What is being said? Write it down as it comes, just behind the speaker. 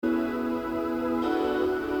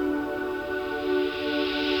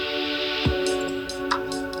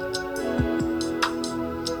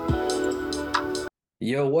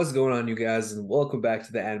Yo, what's going on, you guys, and welcome back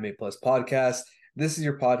to the Anime Plus podcast. This is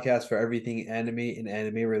your podcast for everything anime and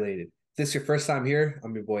anime related. If this is your first time here,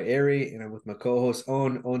 I'm your boy Ari, and I'm with my co-host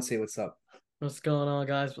Owen. Owen, say what's up. What's going on,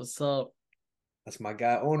 guys? What's up? That's my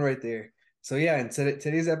guy Owen right there. So yeah, in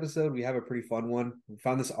today's episode, we have a pretty fun one. We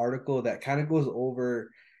found this article that kind of goes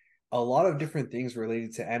over a lot of different things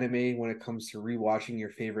related to anime when it comes to rewatching your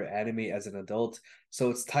favorite anime as an adult. So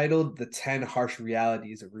it's titled "The 10 Harsh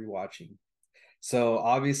Realities of Rewatching." So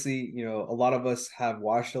obviously, a lot of us have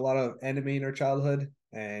watched a lot of anime in our childhood,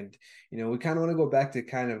 and we kind of want to go back to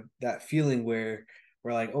kind of that feeling where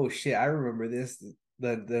we're like, oh shit, I remember this,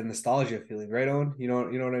 the nostalgia feeling, right on? You know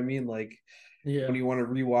what I mean? Like when Yeah. you want to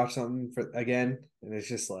rewatch something for again, and it's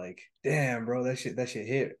just like, damn, bro, that shit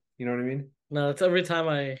hit. You know what I mean? No, it's every time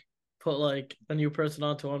I put like a new person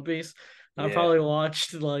onto One Piece, I've Yeah. probably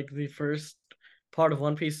watched like the first part of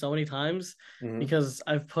One Piece so many times Hmm. because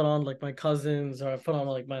I've put on like my cousins or I put on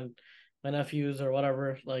like my nephews or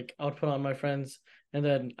whatever. Like I would put on my friends and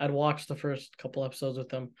then I'd watch the first couple episodes with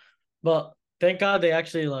them. But thank God they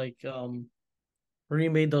actually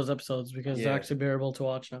remade those episodes because they're Yeah. actually bearable to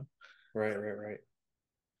watch now. Right, right, right.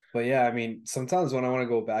 But yeah, I mean, sometimes when I want to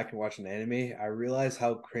go back and watch an anime, I realize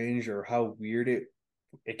how cringe or how weird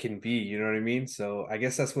it can be, you know what I mean? So I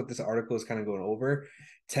guess that's what this article is kind of going over.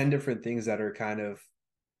 10 different things that are kind of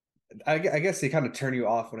I guess they kind of turn you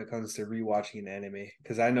off when it comes to rewatching an anime.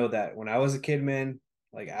 Because I know that when I was a kid, man,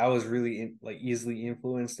 like I was really like easily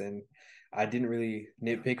influenced and I didn't really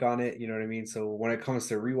nitpick on it, you know what I mean? So when it comes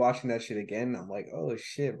to rewatching that shit again, I'm like, oh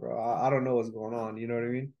shit, bro, I don't know what's going on, you know what I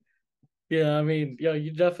mean? Yeah, I mean, yo,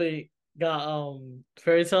 you definitely got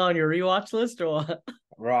Fairy Tail on your rewatch list or what?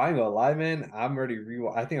 Bro, I ain't gonna lie, man. I think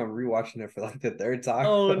I'm rewatching it for like the third time,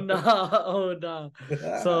 Oh bro. no, oh no.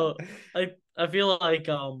 So I feel like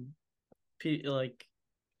like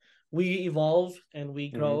we evolve and we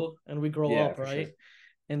Hmm. grow and we grow Yeah, up, for right? sure.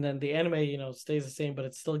 And then the anime, stays the same, but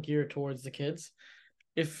it's still geared towards the kids.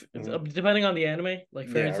 If Hmm. depending on the anime, like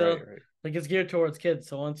Fairy Yeah, right, Tail, right. like it's geared towards kids.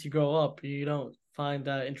 So once you grow up, you don't find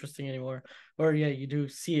that interesting anymore. Or yeah, you do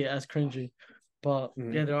see it as cringy. But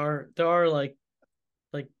yeah, Hmm. there are like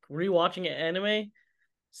rewatching anime.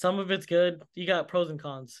 Some of it's good. You got pros and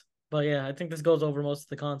cons. But yeah, I think this goes over most of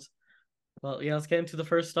the cons. Well, yeah, let's get into the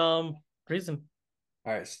first reason.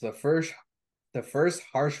 All right, so the first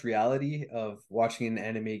harsh reality of watching an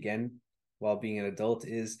anime again while being an adult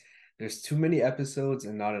is there's too many episodes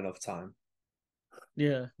and not enough time.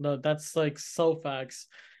 Yeah, no, that's like so facts.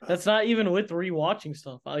 That's not even with rewatching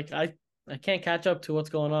stuff. I can't catch up to what's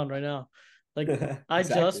going on right now. Like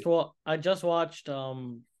Exactly. I just watched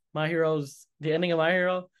My Hero's the ending of My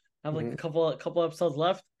Hero. I have like a Hmm. couple episodes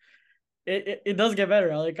left. It does get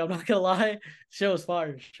better. Like I'm not gonna lie, show was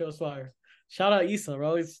fire. Show was fire. Shout out Issa,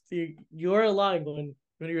 bro. You were lying when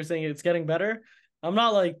you were saying it's getting better. I'm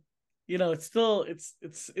not like, it's still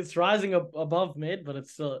it's rising above mid, but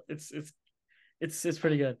it's still it's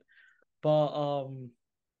pretty good. But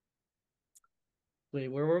wait,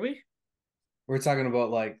 where were we? We're talking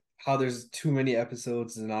about like how there's too many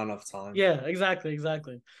episodes and not enough time. Yeah, exactly.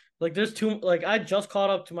 Like there's two. Like I just caught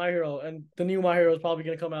up to My Hero, and the new My Hero is probably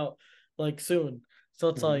gonna come out like soon. So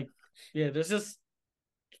it's Hmm. like, yeah, there's just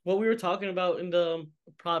what we were talking about in the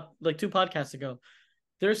prop like two podcasts ago.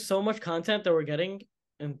 There's so much content that we're getting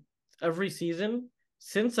in every season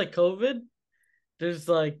since like COVID. There's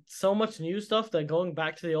like so much new stuff that going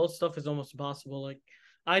back to the old stuff is almost impossible. Like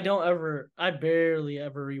I barely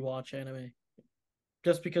ever rewatch anime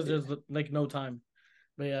just because Yeah. there's like no time.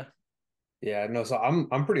 But yeah, Yeah, no, so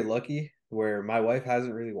I'm pretty lucky where my wife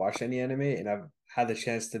hasn't really watched any anime and I've had the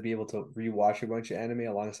chance to be able to rewatch a bunch of anime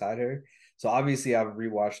alongside her. So obviously I've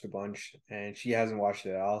rewatched a bunch and she hasn't watched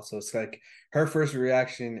it at all. So it's like her first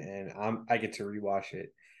reaction and I get to rewatch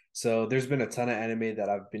it. So there's been a ton of anime that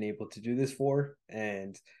I've been able to do this for.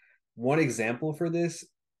 And one example for this,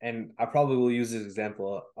 and I probably will use this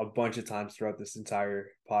example a bunch of times throughout this entire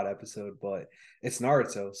pod episode, but it's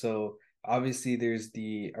Naruto. So obviously there's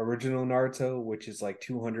the original Naruto, which is like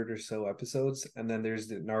 200 or so episodes, and then there's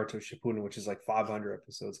the Naruto Shippuden, which is like 500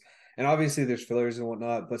 episodes. And obviously there's fillers and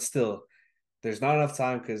whatnot, but still, there's not enough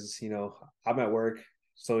time because I'm at work,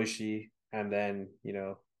 so is she, and then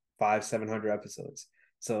 700 episodes.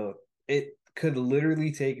 So it could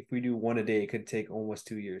literally take, if we do one a day, it could take almost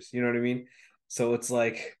 2 years. You know what I mean? So it's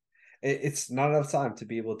like it's not enough time to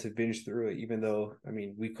be able to binge through it, even though I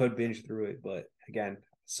mean we could binge through it, but again,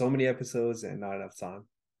 so many episodes and not enough time.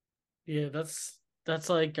 yeah, that's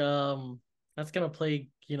like that's gonna play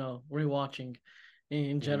rewatching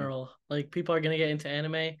in Hmm. general. Like people are gonna get into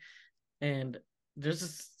anime and there's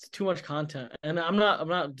just too much content, and I'm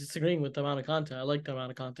not disagreeing with the amount of content. I like the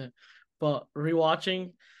amount of content, but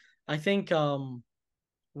rewatching, I think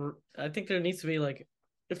I think there needs to be like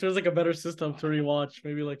if there's like a better system to rewatch,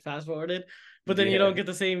 maybe like fast forwarded, but then Yeah, you don't get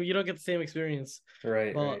the same experience.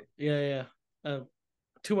 right, But right. yeah.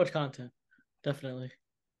 Too much content, definitely.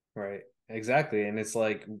 Right. Exactly. And it's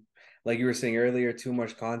like you were saying earlier, too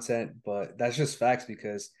much content, but that's just facts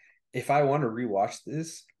because if I want to rewatch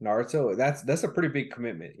this Naruto, that's a pretty big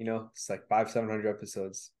commitment, you know? It's like 700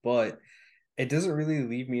 episodes, but it doesn't really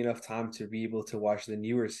leave me enough time to be able to watch the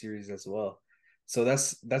newer series as well. So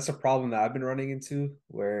that's a problem that I've been running into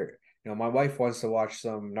where, my wife wants to watch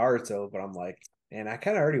some Naruto, but I'm like, man, I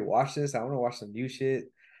kind of already watched this. I want to watch some new shit,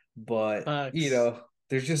 but Facts.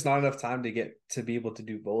 there's just not enough time to get to be able to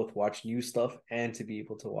do both, watch new stuff and to be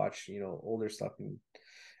able to watch, older stuff and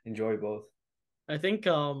enjoy both. I think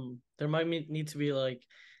there might need to be like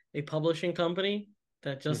a publishing company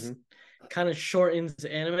that just Hmm. kind of shortens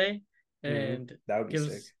anime Hmm. and That would be sick.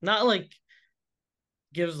 gives not like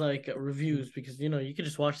gives like reviews because you could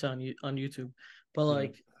just watch that on YouTube, but Hmm.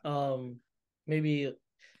 like maybe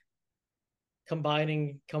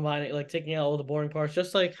combining like taking out all the boring parts,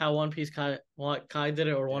 just like how One Piece Kai did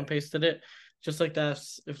it or One Yeah. Piece did it, just like that.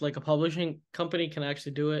 If like a publishing company can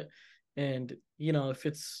actually do it, and if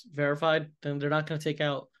it's verified, then they're not going to take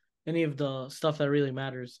out any of the stuff that really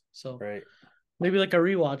matters. So Right. maybe like a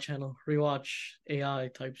rewatch channel, rewatch AI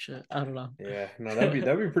type shit. I don't know. Yeah. No, that'd be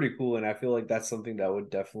pretty cool. And I feel like that's something that would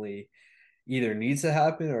definitely either needs to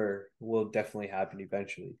happen or will definitely happen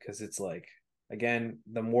eventually. Cause it's like, again,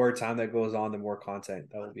 the more time that goes on, the more content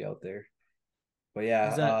that will be out there. But yeah,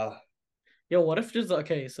 Is that yo? What if just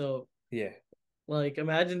okay? So yeah. like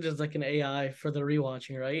imagine just like an AI for the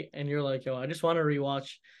rewatching, right? And you're like, yo, I just want to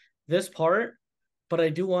rewatch this part, but I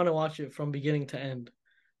do want to watch it from beginning to end.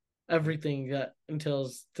 Everything that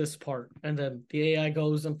entails this part. And then the AI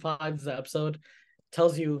goes and finds the episode,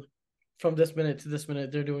 tells you from this minute to this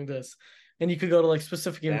minute they're doing this. And you could go to like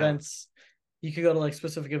specific Damn. events. You could go to like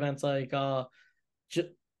specific events like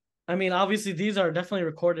I mean, obviously these are definitely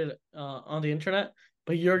recorded on the internet,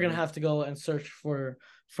 but you're gonna Mhm. have to go and search for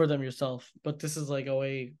them yourself. But this is like a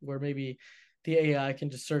way where maybe the AI can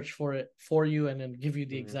just search for it for you and then give you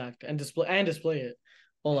the Mhm. exact and display it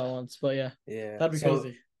all at once. But yeah, Yeah. that'd be So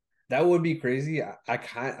crazy. that would be crazy. I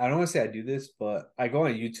don't want to say I do this, but I go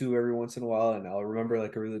on YouTube every once in a while and I'll remember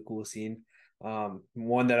like a really cool scene.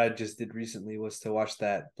 One that I just did recently was to watch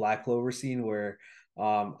that Black Clover scene where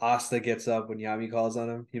Asta gets up when Yami calls on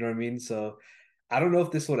him. You know what I mean? So I don't know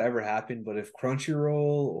if this would ever happen, but if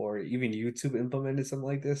Crunchyroll or even YouTube implemented something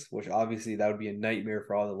like this, which obviously that would be a nightmare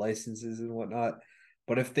for all the licenses and whatnot.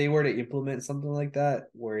 But if they were to implement something like that,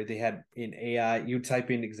 where they had an AI, you type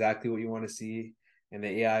in exactly what you want to see, and the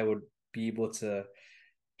AI would be able to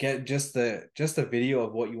get just a video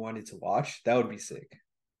of what you wanted to watch, that would be sick.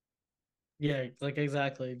 Yeah, like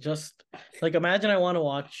exactly. Just like imagine I want to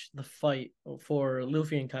watch the fight for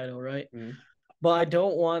Luffy and Kaido, right? Mm-hmm. But I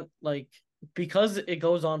don't want like because it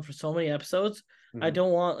goes on for so many episodes. Mm-hmm. I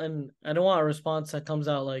don't want a response that comes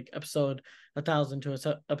out like episode 1,000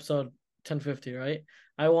 to episode 1050, right?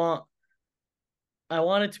 I want I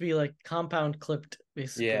want it to be like compound clipped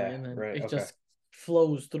basically, Yeah, and then right. it Okay. just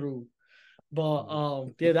flows through. But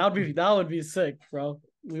yeah, that would be sick, bro.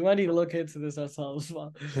 We might need to look into this ourselves.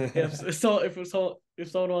 But if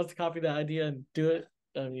someone wants to copy that idea and do it,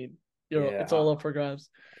 I mean, Yeah. it's all up for grabs.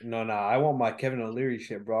 No, no, I want my Kevin O'Leary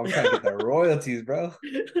shit, bro. I'm trying to get the royalties, bro.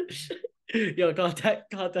 Yo,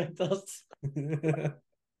 contact us.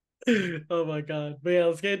 Oh my god. But yeah,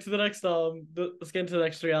 let's get into the next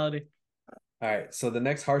reality. All right, so the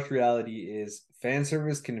next harsh reality is fan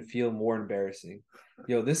service can feel more embarrassing.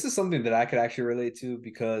 Yo, this is something that I could actually relate to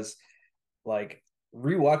because, like,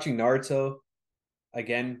 rewatching Naruto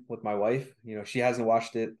again with my wife, she hasn't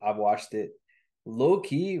watched it. I've watched it. Low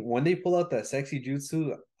key, when they pull out that sexy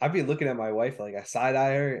jutsu, I'd be looking at my wife like I side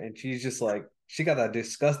eye her, and she's just like, she got that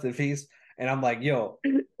disgusted face, and I'm like, yo,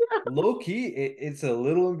 low key, it's a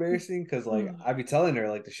little embarrassing because like I be telling her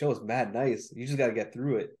like the show is mad nice. You just gotta get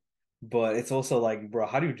through it. But it's also like, bro,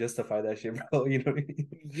 how do you justify that shit, bro? You know what I mean?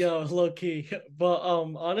 Yo, low key. But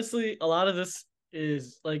honestly, a lot of it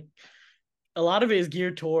is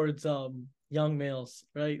geared towards young males,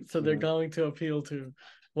 right? So they're Mm, going to appeal to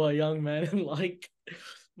what young men like.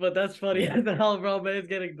 But that's funny yeah. as the hell, bro. Man's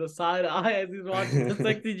getting the side eye as he's watching the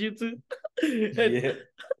sexy jutsu, and Yeah.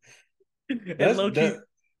 and That's low that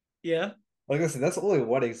key, yeah. like I said, that's only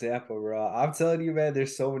one example, bro. I'm telling you, man,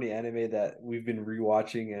 there's so many anime that we've been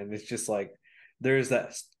rewatching, and it's just like there's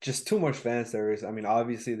that just too much fan service. I mean,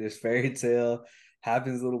 obviously there's Fairy Tail,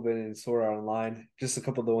 happens a little bit in Sword Art Online. Just a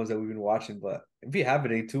couple of the ones that we've been watching, but it be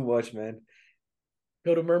happening too much, man.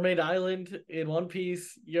 Go to Mermaid Island in One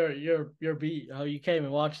Piece. You're beat. How you can't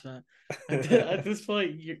even watch that. At this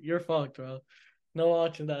point, you're fucked, bro. No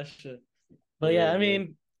watching that shit. But yeah, Yeah, I man.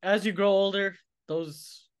 mean, as you grow older,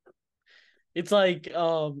 those it's like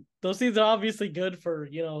those scenes are obviously good for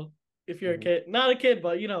if you're a Hmm. kid, not a kid,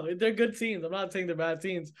 but they're good scenes. I'm not saying they're bad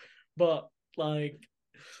scenes, but like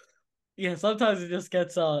yeah, sometimes it just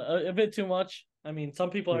gets a bit too much. I mean, some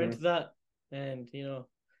people are into Hmm. that, and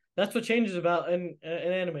that's what changes about an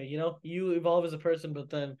anime. You evolve as a person, but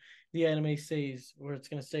then the anime stays where it's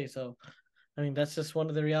gonna stay. So, I mean, that's just one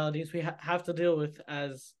of the realities we have to deal with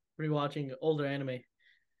as rewatching older anime.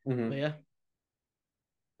 But Hmm. yeah,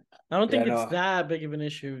 I don't Yeah, think it's no. that big of an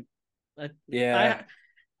issue. I, Yeah.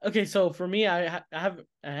 I okay. So for me, I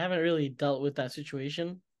haven't really dealt with that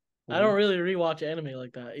situation. I don't Hmm. really rewatch anime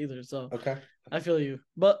like that either. So Okay. I feel you,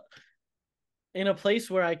 but in a place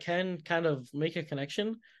where I can kind of make a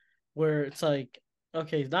connection where it's like,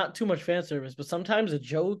 okay, not too much fan service, but sometimes the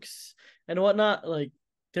jokes and whatnot, like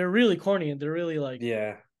they're really corny and they're really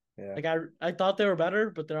Yeah. Yeah. like I thought they were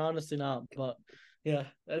better, but they're honestly not. But yeah,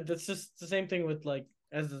 that's just the same thing with like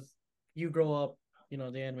as you grow up,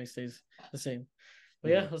 the anime stays the same.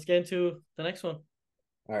 But yeah, Hmm. let's get into the next one.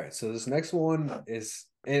 All right. So this next one is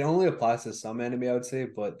it only applies to some anime, I would say,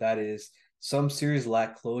 but that is some series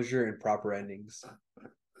lack closure and proper endings.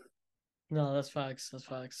 No, that's facts. That's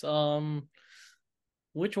facts.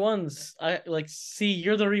 Which ones? I like see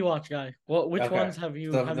you're the rewatch guy. Which Okay. ones have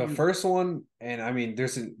you The have the you first one, and I mean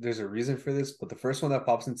there's a reason for this, but the first one that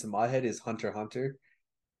pops into my head is Hunter x Hunter.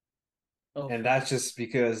 Oh And that's facts. just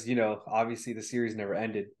because, obviously the series never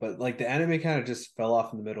ended, but like the anime kind of just fell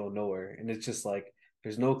off in the middle of nowhere. And it's just like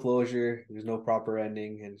there's no closure, there's no proper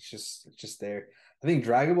ending, and it's just there. I think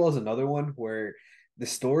Dragon Ball is another one where the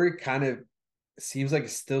story kind of seems like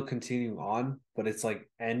it's still continuing on, but it's like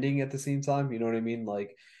ending at the same time. You know what I mean?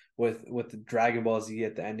 Like with the Dragon Ball Z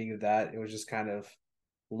at the ending of that, it was just kind of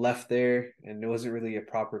left there and it wasn't really a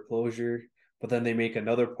proper closure. But then they make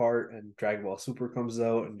another part and Dragon Ball Super comes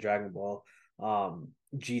out and Dragon Ball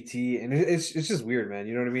GT and it's just weird, man.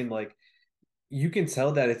 You know what I mean? Like you can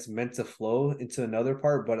tell that it's meant to flow into another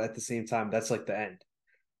part, but at the same time, that's like the end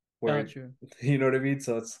Got where you. you know what I mean?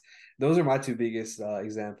 So it's those are my two biggest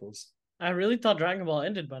examples. I really thought Dragon Ball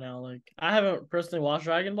ended by now. Like I haven't personally watched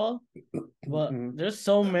Dragon Ball, but Hmm. there's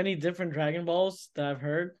so many different Dragon Balls that I've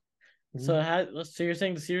heard. So Hmm. so you're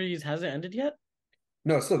saying the series hasn't ended yet?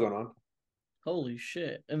 No, it's still going on. Holy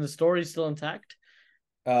shit. And the story's still intact?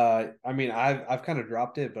 I mean, I've kind of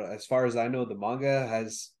dropped it, but as far as I know, the manga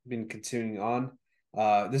has been continuing on.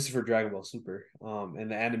 This is for Dragon Ball Super.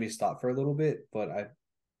 And the anime stopped for a little bit, but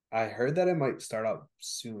I heard that it might start out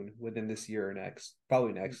soon, within this year or next,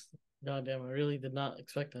 probably next. God damn, I really did not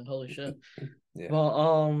expect that. Holy shit. Yeah.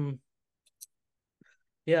 Well,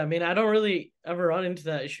 yeah, I mean, I don't really ever run into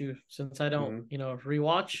that issue since I don't, Hmm.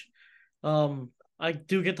 rewatch. I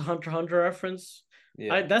do get the Hunter x Hunter reference. I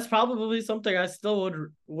Yeah. That's probably something I still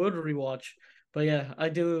would rewatch. But yeah, I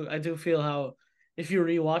do feel how if you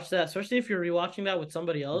rewatch that, especially if you're rewatching that with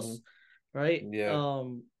somebody Hmm. else, right? Yeah.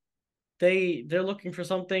 They're looking for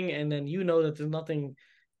something, and then that there's nothing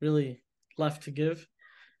really left to give,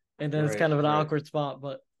 and then it's Right. kind of an Right. awkward spot.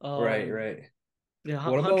 But Right. Right. yeah,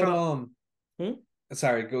 What Hunter. about Hmm?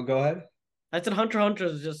 sorry, go ahead. I said Hunter x Hunter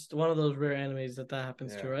is just one of those rare animes that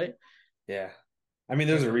happens to, Yeah. right? Yeah. I mean,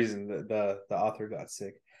 there's But a yeah. reason that the author got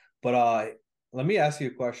sick. But let me ask you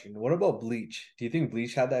a question. What about Bleach? Do you think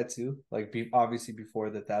Bleach had that too? Like obviously before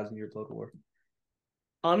the Thousand Year Blood War.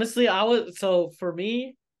 Honestly, for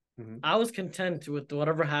me, Hmm. I was content with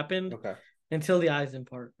whatever happened Okay. until the Eisen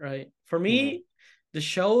part, right? For Hmm. me, the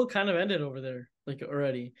show kind of ended over there, like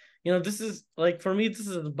already. This is like for me, this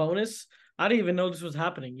is a bonus. I didn't even know this was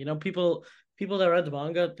happening. People that read the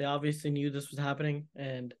manga, they obviously knew this was happening.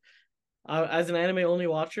 And as an anime only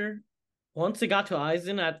watcher, once it got to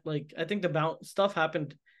Eisen, at like I think the bounce stuff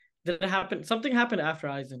happened. Did it happen? Something happened after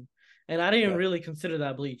Eisen, and I didn't Yeah. really consider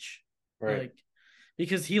that Bleach, Right. like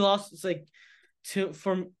because he lost. It's like to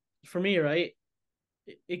for me, right?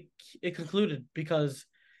 It it concluded because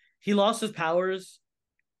he lost his powers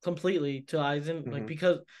completely to Eisen, like Hmm.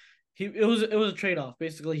 because it was a trade off.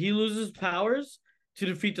 Basically, he loses powers to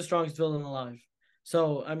defeat the strongest villain alive.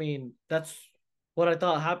 So I mean, that's what I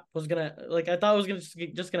thought was gonna like. I thought it was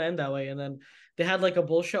gonna just gonna end that way, and then they had like a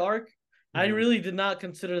bullshit arc. I Hmm. really did not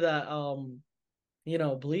consider that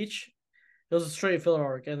Bleach. It was a straight filler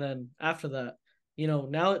arc, and then after that,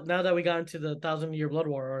 now that we got into the Thousand Year Blood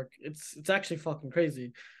War arc, it's actually fucking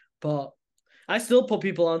crazy. But I still put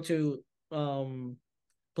people onto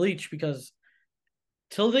Bleach because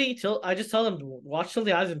till I just tell them to watch till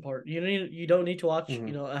the Aizen part. You don't need to watch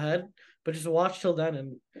Hmm. ahead, but just watch till then,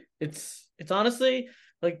 and it's honestly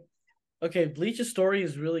like okay, Bleach's story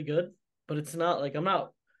is really good, but it's not like I'm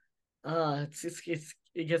not.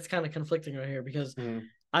 It gets kind of conflicting right here because Hmm.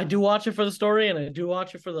 I do watch it for the story and I do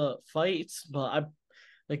watch it for the fights, but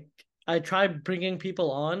like I try bringing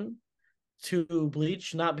people on to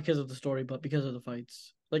Bleach not because of the story, but because of the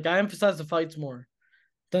fights. Like I emphasize the fights more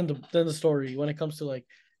than the story when it comes to like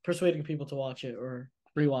persuading people to watch it or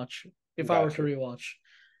rewatch. If I were to Gotcha. rewatch,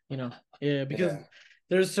 you know, yeah, because Yeah.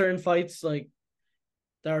 there's certain fights like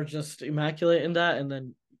that are just immaculate in that, and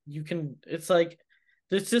then you can. It's like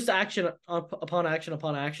there's just action upon action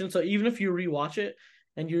upon action. So even if you rewatch it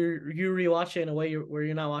and you rewatch it in a way where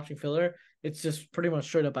you're not watching filler, it's just pretty much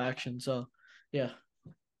straight up action. So yeah,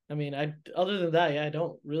 I mean, I other than that, yeah, I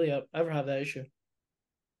don't really ever have that issue.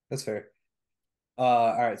 That's fair.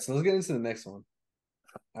 All right, so let's get into the next one.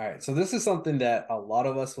 All right, so this is something that a lot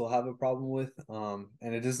of us will have a problem with,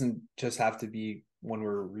 and it doesn't just have to be when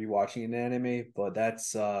we're rewatching an anime, but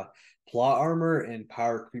that's plot armor and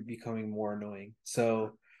power creep becoming more annoying.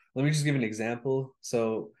 So let me just give an example.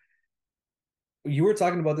 So you were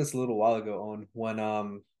talking about this a little while ago, on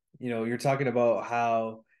when you're talking about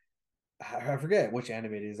how I forget which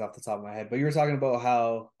anime it is off the top of my head, but you were talking about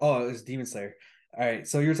how it was Demon Slayer. All right,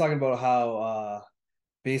 so you're talking about how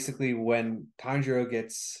basically when Tanjiro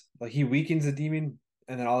gets like he weakens a demon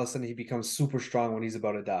and then all of a sudden he becomes super strong when he's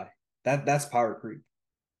about to die. That's power creep.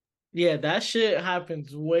 Yeah, that shit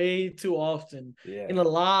happens way too often in Yeah. a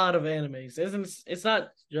lot of animes. Isn't it's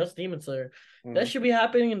not just Demon Slayer. That Hmm. should be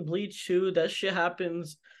happening in Bleach too. That shit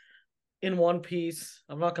happens in One Piece.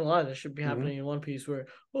 I'm not gonna lie, that should be happening Hmm. in One Piece where,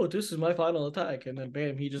 oh, this is my final attack, and then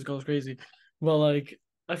bam, he just goes crazy. Well, like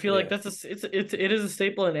I feel like Yeah. it is a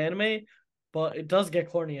staple in anime, but it does get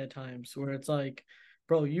corny at times where it's like,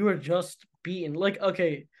 bro, you are just beaten. Like,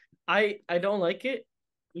 okay, I don't like it.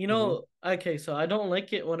 Hmm. Okay, so I don't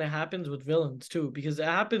like it when it happens with villains too, because it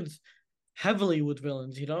happens heavily with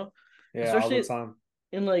villains, Yeah, all the especially time.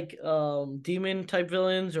 in like demon type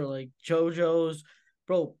villains or like JoJo's,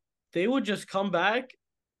 bro, they would just come back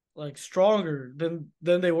like stronger than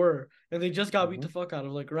they were, and they just got beat the Hmm. fuck out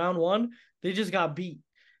of. Like round one, they just got beat.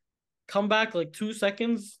 Come back like 2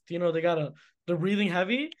 seconds, they're breathing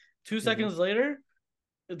heavy. Two Hmm. seconds later,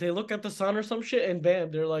 they look at the sun or some shit, and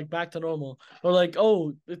bam, they're like back to normal. Or like,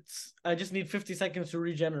 oh, it's I just need 50 seconds to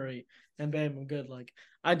regenerate, and bam, I'm good. Like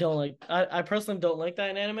I personally don't like that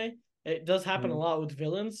in anime. It does happen a Hmm. lot with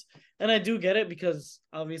villains, and I do get it because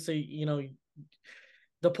obviously,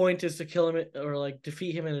 the point is to kill him or like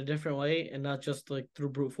defeat him in a different way and not just like through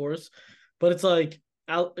brute force. But it's like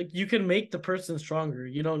you can make the person stronger.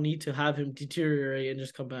 You don't need to have him deteriorate and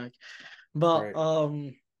just come back. But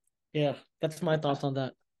Right. yeah, that's my thoughts on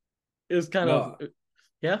that. It's kind of No,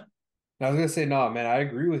 yeah. I was gonna say no, man. I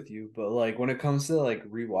agree with you, but like when it comes to like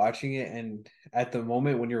rewatching it, and at the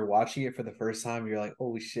moment when you're watching it for the first time, you're like,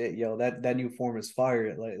 "Holy shit, yo, that new form is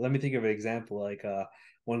fire!" Like, let me think of an example. Like,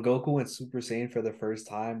 when Goku went Super Saiyan for the first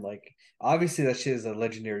time, like obviously that shit is a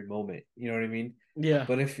legendary moment. You know what I mean? Yeah.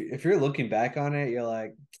 But if you're looking back on it, you're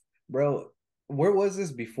like, bro, where was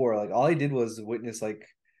this before? Like, all I did was witness like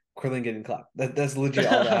Krillin getting clapped. That's legit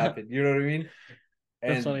all that That's happened. You know what I mean?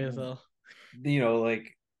 funny as And hell.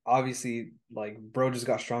 like obviously like bro just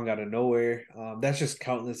got strong out of nowhere. That's just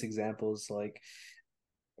countless examples. Like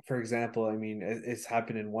for example, I mean it's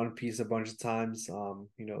happened in One Piece a bunch of times.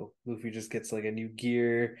 Luffy just gets like a new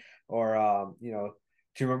gear, or do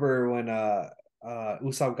you remember when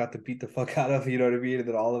Usopp got to beat the fuck out of, you know what I mean? And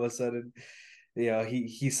then all of a sudden,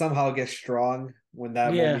 he somehow gets strong when that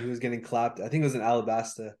moment Yeah. he was getting clapped. I think it was in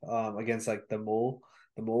Alabasta, against like the mole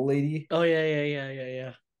lady. Oh yeah, yeah, yeah, yeah,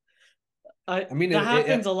 yeah. I I mean That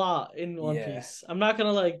happens a it lot in One yeah. Piece. I'm not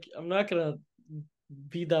gonna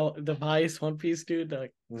be the biased One Piece dude that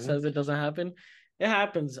Hmm. says it doesn't happen. It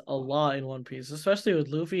happens a lot in One Piece, especially with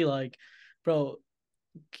Luffy. Like, bro,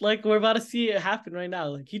 like we're about to see it happen right now.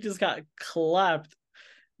 Like he just got clapped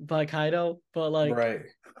by Kaido, but like Right.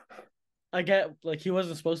 I get like he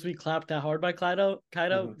wasn't supposed to be clapped that hard by Kaido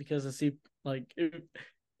Hmm. because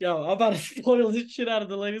yo, I'm about to spoil this shit out of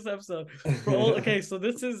the latest episode. Okay, so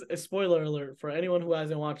this is a spoiler alert for anyone who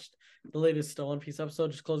hasn't watched the latest One Piece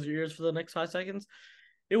episode. Just close your ears for the next 5 seconds.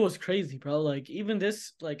 It was crazy, bro. Like even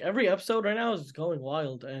this, like every episode right now is going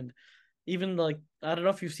wild, and even like I don't know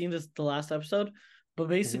if you've seen the last episode, but Hmm.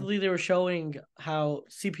 basically they were showing how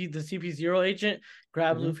the CP0 agent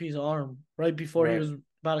grabbed Hmm. Luffy's arm right before he Right. was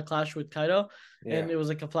about to clash with Kaido, and Yeah. it was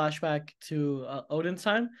like a flashback to Odin's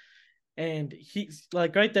time. and he's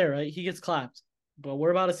like right there, right? He gets clapped, but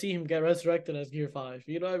we're about to see him get resurrected as Gear 5.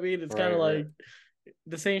 You know what I mean? It's kind Right, of right. like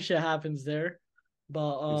the same shit happens there,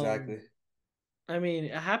 but Exactly. I mean,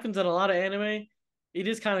 it happens in a lot of anime. It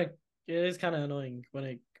is kind of it is kind of annoying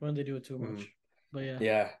when they do it too Mhm. much. But yeah,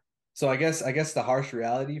 Yeah. So I guess the harsh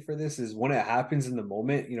reality for this is when it happens in the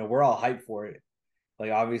moment, we're all hyped for it.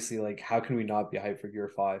 Like obviously, like how can we not be hyped for Gear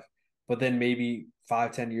 5? But then maybe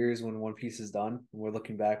 5, 10 years when One Piece is done, and we're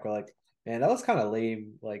looking back, we're like, man, that was kind of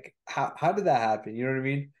lame. Like how did that happen? You know what I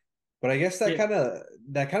mean? But I guess that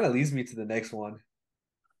yeah, kind of leads me to the next one.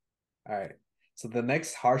 All right. So the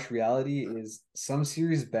next harsh reality is some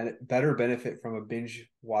series better benefit from a binge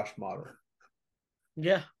watch model.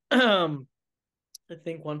 yeah. I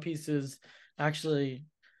think One Piece is actually,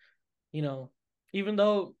 you know, even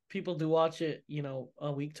though people do watch it,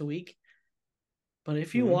 week to week, but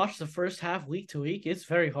if you Hmm. watch the first half week to week, it's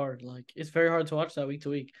very hard. Like it's very hard to watch that week to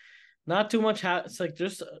week. Not too much. It's like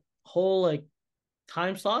there's whole like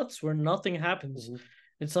time slots where nothing happens. Hmm.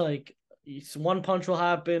 It's like one punch will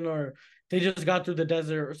happen, or they just got through the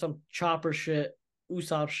desert, or some chopper shit,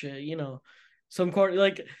 Usopp shit. Some court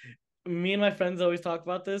like me and my friends always talk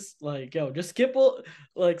about this. Like, yo, just skip.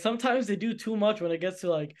 Like sometimes they do too much when it gets to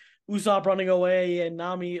like Usopp running away and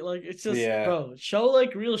Nami. Like it's just, Yeah. bro, show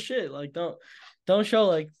like real shit. Like don't show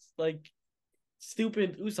like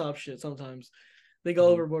stupid Usopp shit. Sometimes they go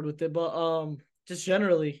Hmm. overboard with it, but just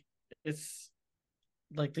generally, it's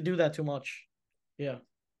like they do that too much. Yeah.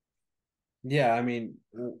 Yeah, I mean,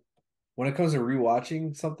 when it comes to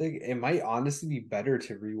rewatching something, it might honestly be better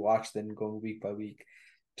to rewatch than going week by week.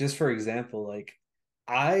 Just for example, like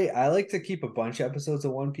I like to keep a bunch of episodes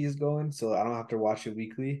of One Piece going, so I don't have to watch it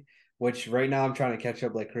weekly. Which right now I'm trying to catch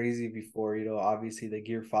up like crazy before, obviously the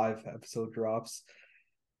Gear 5 episode drops,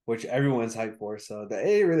 which everyone's hyped for. So that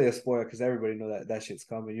ain't really a spoiler because everybody know that shit's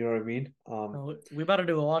coming. You know what I mean? No, we about to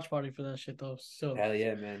do a watch party for that shit though. So Hell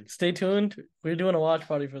yeah, man. stay tuned. We're doing a watch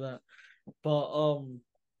party for that. But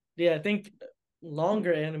yeah, I think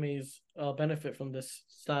longer animes benefit from this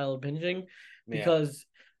style of binging Yeah. because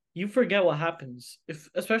you forget what happens. If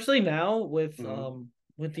especially now Hmm.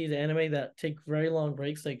 with these anime that take very long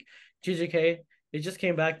breaks, like JJK, it just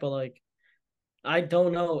came back, but like I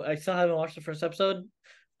don't know. I still haven't watched the first episode,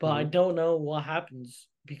 but I Hmm. don't know what happens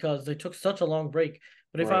because they took such a long break.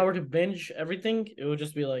 But if I Right. were to binge everything, it would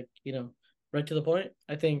just be like, right to the point.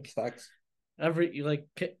 I think Facts. every like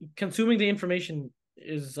consuming the information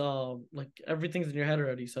is like everything's in your head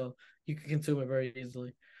already, so you can consume it very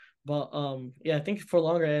easily. But yeah, I think for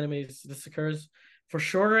longer animes this occurs. For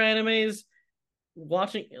shorter animes,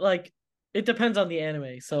 watching like it depends on the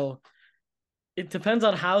anime. So it depends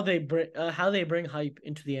on how they bring hype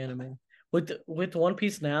into the anime. With One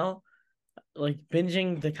Piece now, like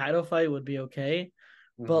binging the Kaido fight would be okay,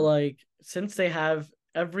 but Hmm. like since they have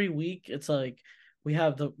every week, it's like we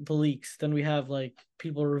have the leaks, then we have like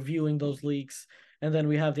people reviewing those leaks, and then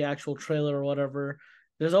we have the actual trailer or whatever.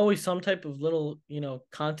 There's always some type of little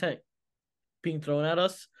content being thrown at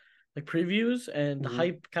us, like previews, and the Hmm.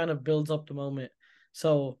 hype kind of builds up the moment.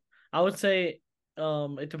 So I would say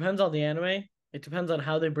it depends on the anime. It depends on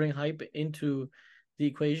how they bring hype into the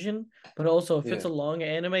equation. But also if it's Yeah. a long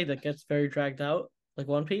anime that gets very dragged out, like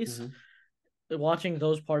One Piece, Hmm. watching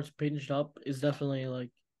those parts binged up is definitely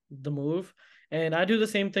like the move. And I do the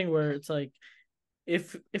same thing where it's like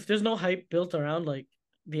if there's no hype built around like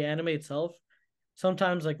the anime itself,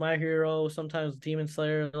 sometimes like My Hero, sometimes Demon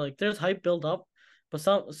Slayer, like there's hype built up, but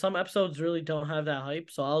some episodes really don't have that hype.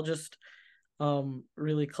 So I'll just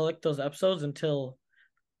really collect those episodes until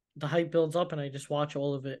the hype builds up and I just watch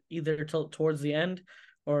all of it either till towards the end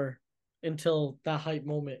or until that hype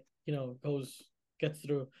moment, goes gets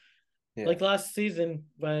through. Yeah. Like last season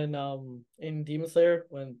when in Demon Slayer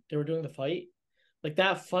when they were doing the fight, like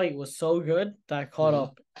that fight was so good that I caught Hmm.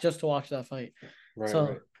 up just to watch that fight. Right, So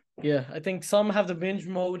right. yeah, I think some have the binge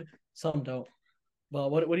mode, some don't. Well,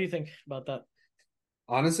 what do you think about that?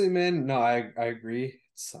 Honestly, man, no, I agree.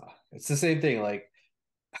 It's the same thing. Like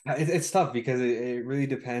it's tough because it really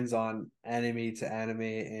depends on anime to anime,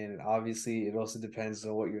 and obviously it also depends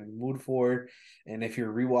on what you're in the mood for and if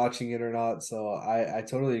you're rewatching it or not. So I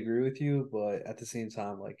totally agree with you, but at the same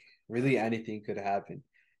time, like really anything could happen.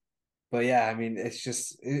 But yeah, I mean, it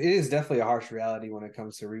is definitely a harsh reality when it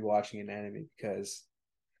comes to rewatching an anime because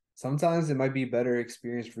sometimes it might be a better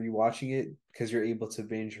experience for you watching it because you're able to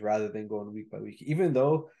binge rather than going week by week. Even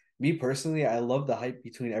though me personally, I love the hype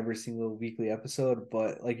between every single weekly episode,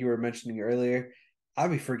 but like you were mentioning earlier, I'll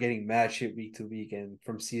be forgetting mad shit week to week and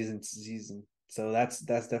from season to season. So that's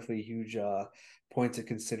definitely a huge point to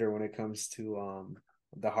consider when it comes to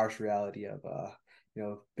the harsh reality of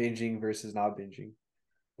binging versus not binging.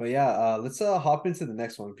 But yeah, let's hop into the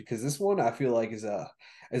next one because this one I feel like is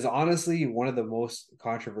honestly one of the most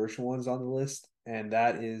controversial ones on the list, and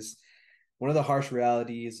that is one of the harsh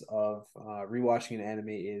realities of rewatching an anime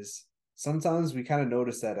is sometimes we kind of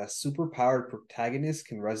notice that a super powered protagonist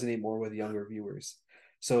can resonate more with younger viewers.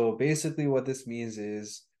 So basically, what this means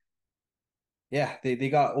is, yeah, they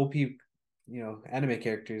got OP, anime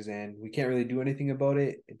characters, and we can't really do anything about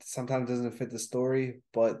it. It sometimes doesn't fit the story,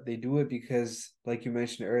 but they do it because, like you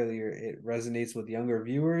mentioned earlier, it resonates with younger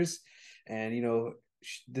viewers, and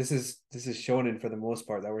this is shonen for the most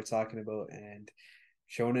part that we're talking about, and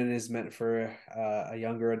shonen is meant for a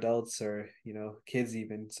younger adults or kids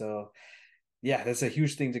even. So yeah, that's a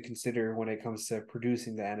huge thing to consider when it comes to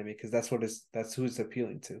producing the anime because that's who it's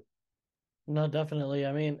appealing to. No, definitely.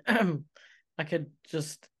 I mean, I could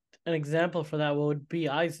just an example for that would be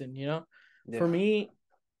Aizen, you know? For Yeah. me,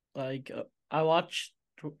 like I watch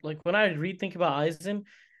like when I rethink about Aizen,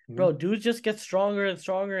 bro, Hmm. dude just gets stronger and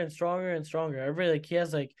stronger and stronger and stronger. Every like he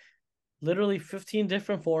has like literally 15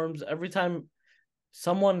 different forms. Every time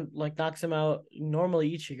someone like knocks him out,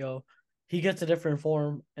 normally Ichigo, he gets a different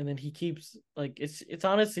form and then he keeps like it's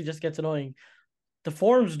honestly just gets annoying. The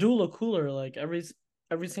forms do look cooler like every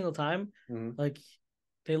single time. Hmm. Like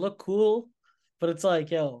they look cool, but it's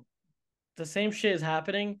like, yo, the same shit is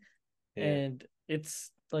happening Yeah. and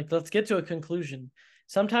it's like let's get to a conclusion.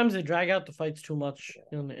 Sometimes they drag out the fights too much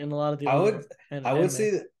in a lot of the I older would I would anime. say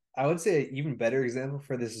that I would say an even better example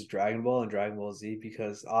for this is Dragon Ball and Dragon Ball Z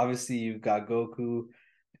because obviously you've got Goku.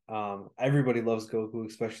 Everybody loves Goku,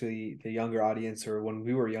 especially the younger audience. Or when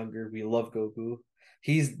we were younger, we love Goku.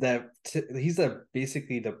 He's the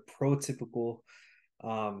basically the prototypical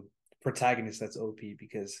um protagonist that's OP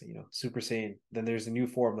because Super Saiyan. Then there's a new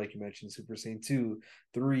form, like you mentioned, Super Saiyan 2,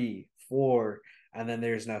 3, 4, and then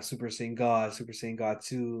there's now Super Saiyan God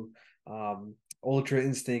 2, Ultra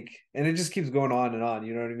Instinct, and it just keeps going on and on,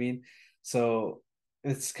 you know what I mean? So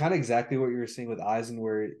it's kind of exactly what you were saying with Aizen,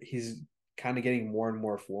 where he's kind of getting more and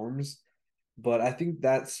more forms. But I think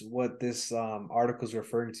that's what this article is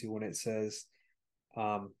referring to when it says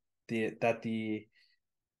um, the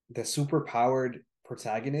super powered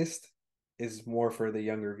protagonist is more for the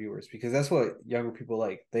younger viewers because that's what younger people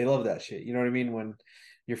like. They love that shit. You know what I mean? When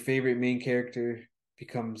your favorite main character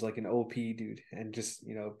becomes like an OP dude and just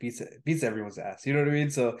beats everyone's ass. You know what I mean?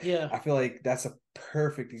 So Yeah. I feel like that's a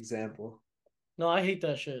perfect example. No, I hate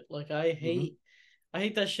that shit. Like Hmm. I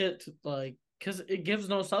hate that shit like because it gives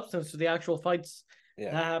no substance to the actual fights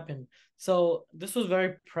Yeah. that happen. So this was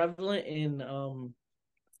very prevalent in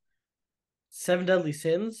Seven Deadly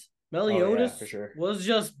Sins. Oh yeah, for Meliodas sure. was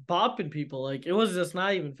just bopping people. Like it was just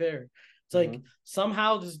not even fair. It's like Hmm.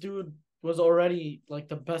 somehow this dude was already like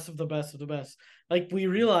the best of the best of the best. Like we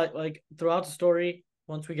realize like throughout the story,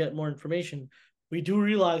 once we get more information, we do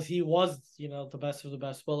realize he was, the best of the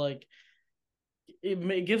best. But like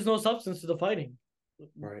it gives no substance to the fighting.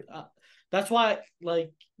 Right. Uh, that's why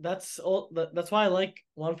that's why I like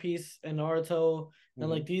One Piece and Naruto and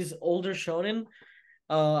like Hmm. these older shonen.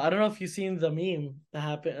 I don't know if you've seen the meme that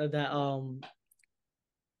happened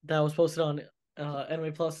that was posted on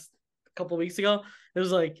Anime Plus a couple weeks ago. It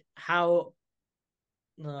was like how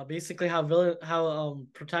basically how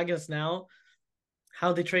protagonists now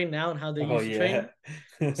how they train now and how they Oh used to train.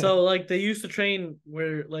 yeah. So like they used to train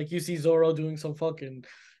where like you see Zoro doing some fucking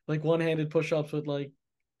like one-handed push-ups with like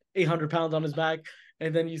 800 pounds on his back,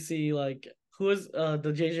 and then you see like who is the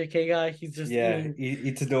JJK guy? He's just Yeah,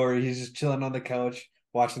 eating. Itadori, he's just chilling on the couch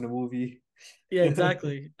watching a movie. Yeah,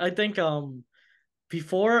 exactly. I think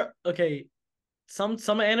before okay, some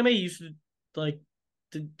anime used to like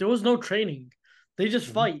there was no training. They just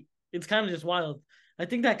Hmm. fight. It's kind of just wild. I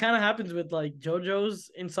think that kind of happens with like JoJo's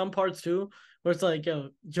in some parts too, where it's like yo,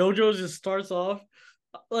 JoJo's just starts off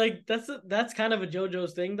like that's kind of a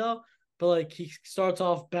JoJo's thing though. But like he starts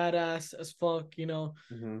off badass as fuck,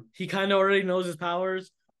 Hmm. he kind of already knows his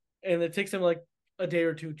powers, and it takes him like a day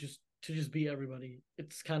or two just to just beat everybody.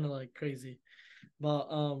 It's kind of like crazy. But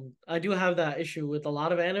I do have that issue with a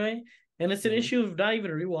lot of anime, and it's an Hmm. issue of not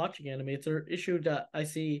even rewatching anime. It's an issue that I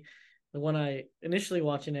see when I initially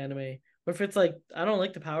watch an anime. Or if it's like I don't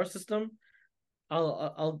like the power system,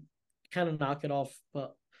 I'll kind of knock it off.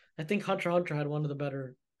 But I think Hunter Hmm. x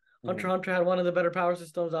Hunter had one of the better power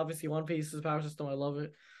systems. Obviously, One Piece's power system, I love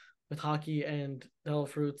it with hockey and the Hell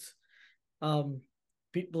Fruits. Um,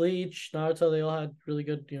 Bleach, Naruto, they all had really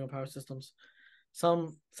good, power systems.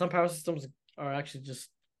 Some power systems are actually just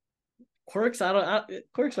quirks.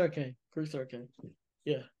 Quirks are okay. Quirks are okay.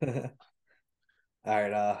 Yeah. All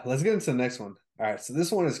right, let's get into the next one. All right, so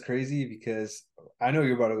this one is crazy because I know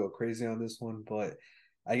you're about to go crazy on this one, but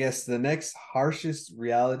I guess the next harshest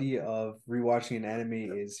reality of rewatching an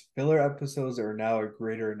anime is filler episodes are now a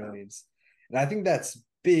greater annoyance. And I think that's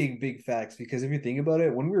big, big facts because if you think about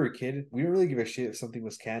it, when we were a kid, we didn't really give a shit if something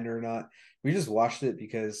was canon or not. We just watched it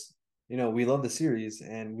because, we love the series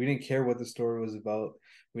and we didn't care what the story was about.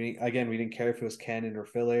 We didn't care if it was canon or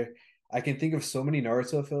filler. I can think of so many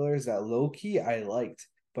Naruto fillers that low key I liked.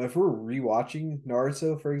 But if we're rewatching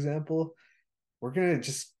Naruto, for example, we're gonna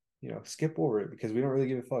just skip over it because we don't really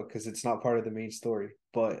give a fuck because it's not part of the main story.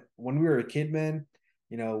 But when we were a kid, man,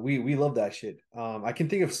 we love that shit. I can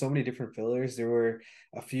think of so many different fillers. There were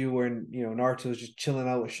a few where Naruto was just chilling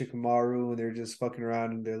out with Shikamaru and they're just fucking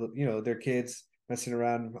around and they're kids messing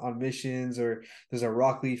around on missions. Or there's a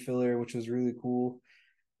Rock Lee filler which was really cool.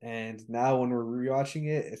 And now when we're rewatching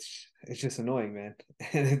it, it's just annoying, man.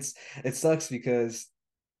 And it sucks because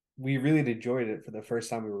we really enjoyed it for the first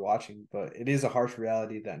time we were watching, but it is a harsh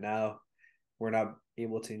reality that now we're not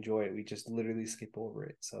able to enjoy it. We just literally skip over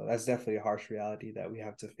it. So that's definitely a harsh reality that we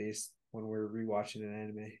have to face when we're rewatching an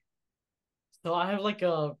anime. So I have like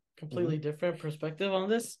a completely Mm-hmm. different perspective on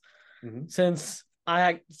this. Mm-hmm. Since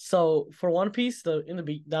for One Piece, that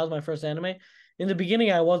was my first anime. In the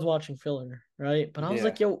beginning, I was watching filler, right? But I was Yeah.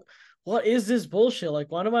 like, yo, what is this bullshit?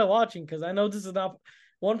 Like, what am I watching? Because I know this is not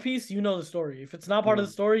One Piece. You know the story. If it's not part of the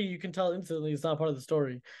Mm-hmm. story, you can tell instantly it's not part of the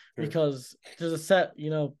story Sure. because there's a set,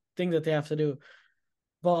 thing that they have to do.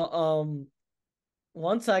 But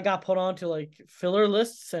once I got put onto like filler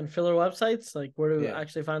lists and filler websites, like where to Yeah.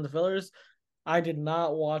 actually find the fillers, I did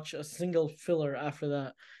not watch a single filler after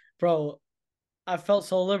that. Bro, I felt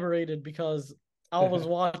so liberated because I was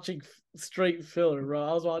watching straight filler, bro.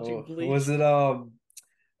 I was watching Oh, was Bleach. it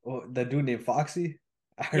the dude named Foxy?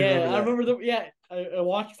 I Yeah, remember I that. remember I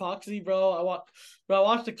watched Foxy, bro. I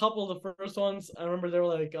watched a couple of the first ones. I remember they were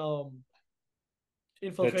like The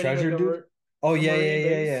infiltrating like treasure dude? Oh a yeah, yeah, marine yeah,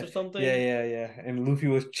 base yeah. or Yeah, something. yeah, yeah. And Luffy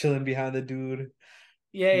was chilling behind the dude,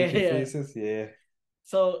 Yeah, yeah, making yeah. faces. Yeah.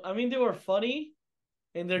 So I mean they were funny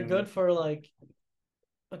and they're good Mm-hmm. for like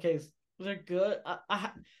okay, they're good.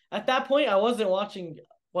 At that point I wasn't watching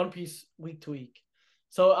One Piece week to week.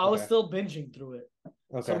 So I was Okay. still binging through it.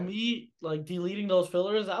 So Okay. me like deleting those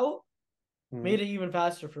fillers out made Mm-hmm. it even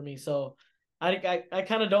faster for me. So I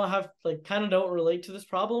kind of don't have like kind of don't relate to this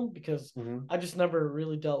problem because Mm-hmm. I just never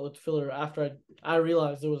really dealt with filler after I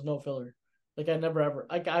realized there was no filler. Like I never ever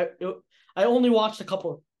I only watched a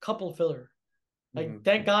couple filler. Like Mm-hmm.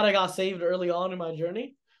 thank God I got saved early on in my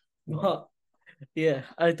journey. But yeah,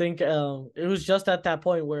 I think it was just at that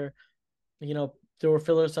point where there were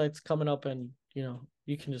filler sites coming up and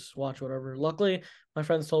you can just watch whatever. Luckily, my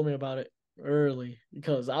friends told me about it early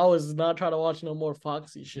because I was not trying to watch no more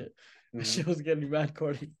Foxy shit. That shit Mm-hmm. was getting mad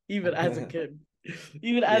corny. Even as a kid.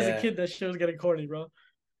 Even as a Yeah, kid, that shit was getting corny, bro.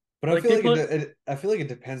 but I Like feel they like put I feel like it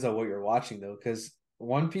depends on what you're watching though, because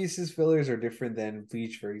One Piece's fillers are different than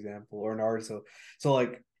Bleach, for example, or Naruto. So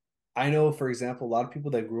like, I know, for example, a lot of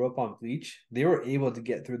people that grew up on Bleach, they were able to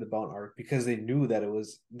get through the Bount arc because they knew that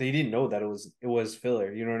they didn't know that it was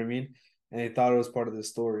filler. You know what I mean? And they thought it was part of the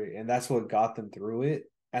story, and that's what got them through it.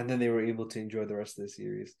 And then they were able to enjoy the rest of the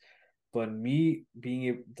series. But me being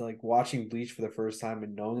able to, like watching Bleach for the first time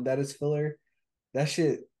and knowing that it's filler, that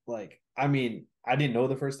shit, like, I mean, I didn't know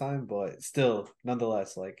the first time, but still,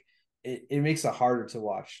 nonetheless, like, it makes it harder to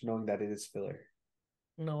watch knowing that it is filler,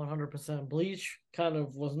 no 100%. Bleach kind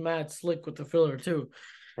of was mad slick with the filler too.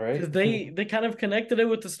 right? Because they kind of connected it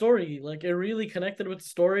with the story. Like it really connected with the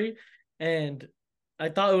story. And I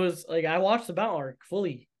thought it was like I watched the Bout arc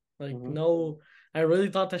fully. Like Mm-hmm. no, I really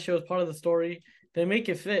thought that shit was part of the story. They make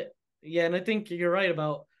it fit. Yeah, and I think you're right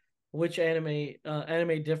about which anime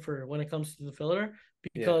differ when it comes to the filler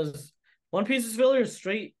Yeah, because One Piece's filler is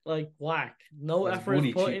straight like whack. No that's effort is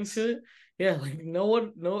booty put into cheeks. it. Yeah, like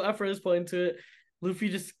no effort is put into it. Luffy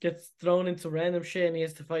just gets thrown into random shit and he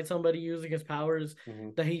has to fight somebody using his powers Mm-hmm.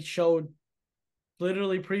 that he showed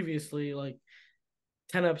literally previously, like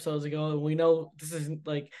 10 episodes ago. And we know this is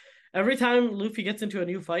like every time Luffy gets into a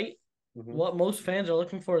new fight, Mm-hmm. what most fans are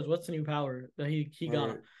looking for is what's the new power that he All right.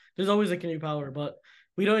 got. There's always like a new power, but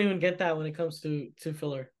we don't even get that when it comes to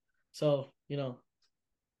filler. So,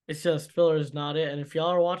 it's just filler is not it. And if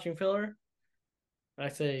y'all are watching filler, I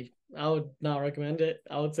say I would not recommend it.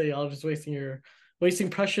 I would say y'all just wasting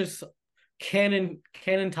precious canon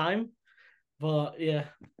time. But yeah,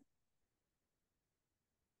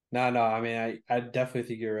 No, no, I mean, I definitely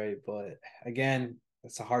think you're right, but again,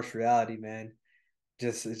 it's a harsh reality, man.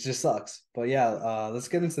 It just sucks. But yeah, let's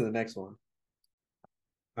get into the next one.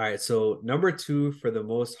 All right, so number two for the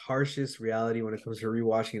most harshest reality when it comes to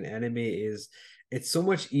rewatching an anime is it's so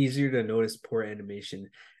much easier to notice poor animation.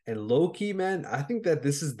 And low key, man, I think that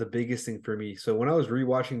this is the biggest thing for me. So when I was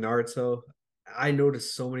rewatching Naruto, I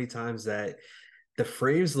noticed so many times that the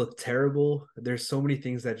frames look terrible. There's so many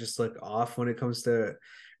things that just look off when it comes to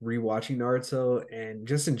rewatching Naruto, and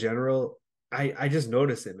just in general, I just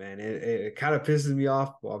notice it, man. It kind of pisses me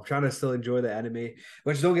off. Well, I'm trying to still enjoy the anime,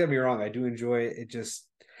 which don't get me wrong, I do enjoy it.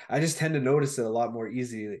 I just tend to notice it a lot more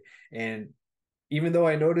easily, and even though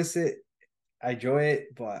I notice it, I enjoy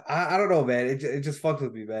it, but I don't know, man. It just fucks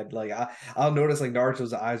with me, man. Like I'll notice like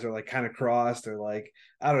Naruto's eyes are like kind of crossed, or like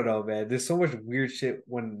I don't know, man. There's so much weird shit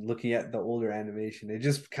when looking at the older animation. It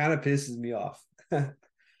just kind of pisses me off. No,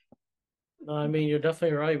 I mean, you're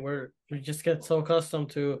definitely right. We just get so accustomed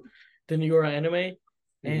to the newer anime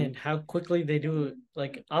and Hmm. how quickly they do.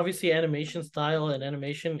 Like, obviously, animation style and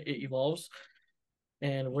animation it evolves,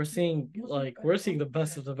 and we're seeing the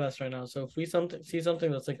best of the best right now. So if we see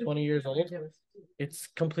something that's like 20 years old, it's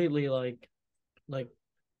completely like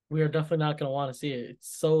we are definitely not gonna want to see it.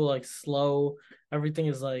 It's so like slow. Everything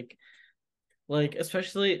is like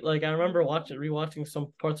especially like I remember watching rewatching some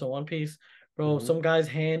parts of One Piece, bro. Hmm. Some guy's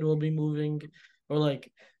hand will be moving, or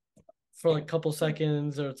like for like a couple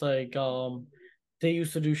seconds, or it's like they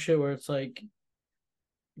used to do shit where it's like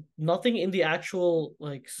nothing in the actual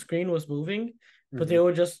like screen was moving, but they Hmm.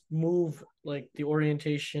 would just move like the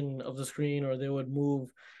orientation of the screen, or they would move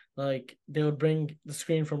like they would bring the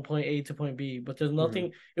screen from point A to point B, but there's Hmm. nothing.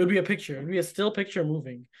 It would be a picture. It would be a still picture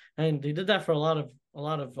moving, and they did that for a lot of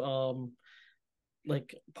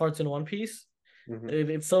like parts in One Piece. Hmm.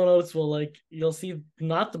 It's so noticeable. Like you'll see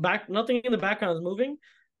not the back, nothing in the background is moving,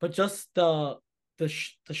 but just the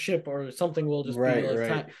ship or something will just be Right, like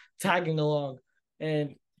right. tagging along.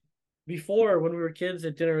 And before, when we were kids,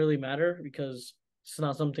 it didn't really matter because it's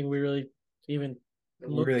not something we really even We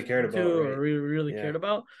really looked cared about, into or right? really Yeah. cared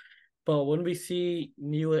about. But when we see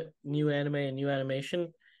new anime and new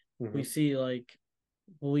animation, we Hmm. see like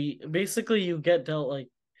we basically you get dealt like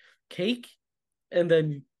cake, and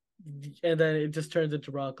then it just turns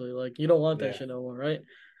into broccoli. Like you don't want that Yeah. shit no more, right?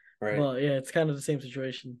 Right. But yeah, it's kind of the same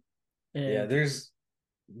situation. Yeah. And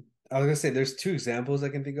I was gonna say there's two examples I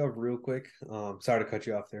can think of real quick. Sorry to cut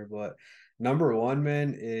you off there, but number one,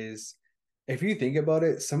 man, is if you think about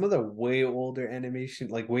it, some of the way older animation,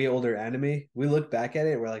 like way older anime, we look back at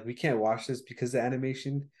it, we're like, we can't watch this because the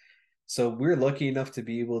animation. So we're lucky enough to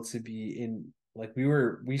be able to be in like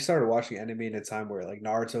we started watching anime in a time where like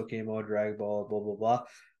Naruto came out, Dragon Ball, blah blah blah.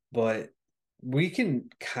 But we can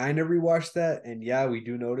kind of rewatch that, and yeah, we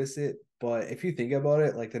do notice it. But if you think about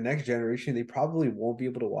it, like the next generation, they probably won't be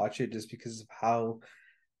able to watch it just because of how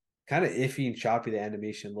kind of iffy and choppy the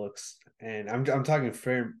animation looks. And I'm talking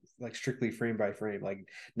frame like strictly frame by frame. Like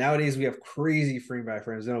nowadays we have crazy frame by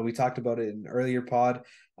frames. You know, we talked about it in an earlier pod.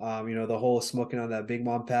 The whole smoking on that Big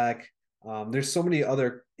Mom pack. There's so many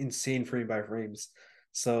other insane frame by frames.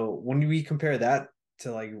 So when we compare that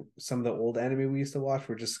to like some of the old anime we used to watch,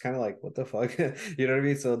 we're just kind of like, what the fuck? You know what I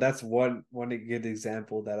mean? So that's one good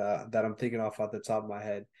example that I'm thinking off the top of my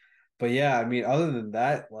head. But yeah, I mean, other than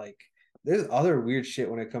that, like there's other weird shit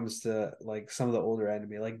when it comes to like some of the older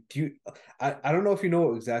anime. Like, I don't know if you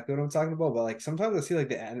know exactly what I'm talking about, but like sometimes I see like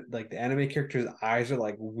the anime characters' eyes are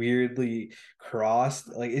like weirdly crossed.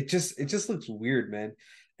 Like it just looks weird, man.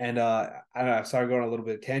 And I don't know, sorry going on a little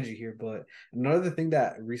bit of tangent here, but another thing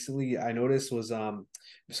that recently I noticed was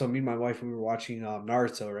so me and my wife we were watching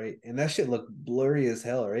Naruto, right? And that shit looked blurry as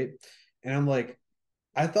hell, right? And I'm like,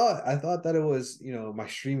 I thought that it was, my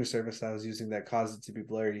streaming service I was using that caused it to be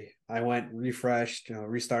blurry. I went refreshed,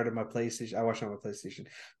 restarted my PlayStation. I watched on my PlayStation.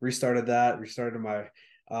 Restarted that, restarted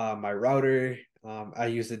my router. I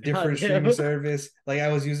used a god different streaming damn, service. Like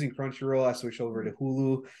I was using Crunchyroll, I switched over to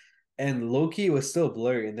Hulu, and Loki was still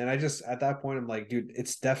blurry. And then I just at that point I'm like, dude,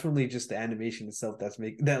 it's definitely just the animation itself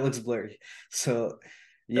that looks blurry. So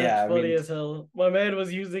that's yeah, I funny mean, as hell. My man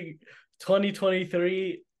was using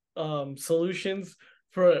 2023 solutions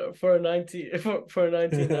for a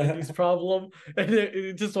 1990s problem, and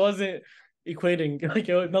it just wasn't equating.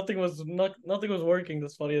 Like nothing was working.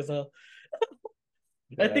 That's funny as hell.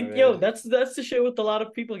 I yeah, think yo, man. that's the shit with a lot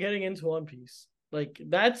of people getting into One Piece. Like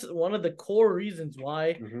that's one of the core reasons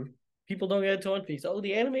why Hmm. people don't get into One Piece. Oh,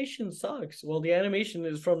 the animation sucks. Well, the animation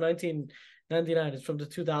is from 1999. It's from the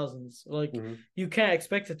 2000s. Like Hmm. you can't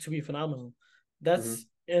expect it to be phenomenal. Hmm.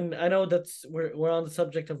 And I know we're on the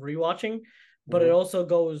subject of rewatching, but it Hmm. also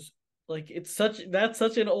goes like that's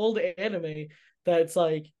such an old anime that it's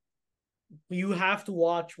like you have to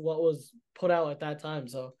watch what was put out at that time.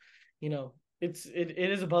 So, it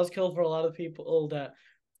is a buzzkill for a lot of people that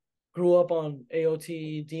grew up on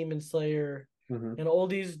AOT, Demon Slayer, Mm-hmm. and all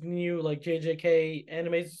these new like JJK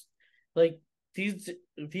animes, like these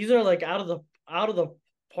are like out of the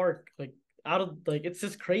park, like out of like it's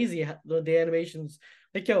just crazy the animations.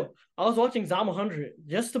 Like yo, I was watching Zom 100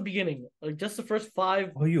 just the beginning, like just the first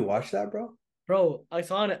five. Oh, you watched that, bro? Bro, I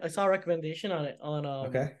saw a recommendation on it on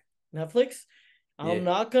Okay. Netflix. Yeah. I'm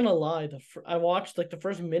not gonna lie, I watched like the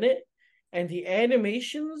first minute, and the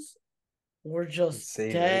animations were just Insane,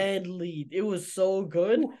 right? deadly. It was so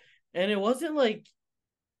good, Whew. and it wasn't like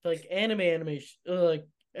anime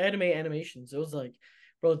animations. It was like,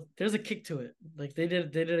 bro, there's a kick to it. Like they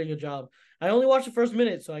did a good job. I only watched the first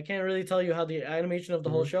minute, so I can't really tell you how the animation of the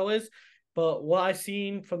whole Mm-hmm. show is. But what I've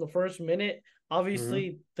seen from the first minute, Mm-hmm.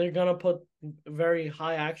 obviously they're gonna put very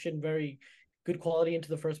high action, very good quality into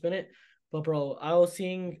the first minute. But bro, I was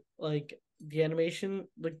seeing like the animation,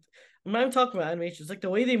 like I'm not even talking about animation. It's like the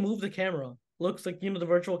way they move the camera looks like the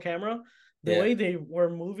virtual camera. The Yeah. way they were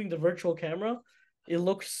moving the virtual camera, it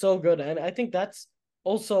looks so good, and I think that's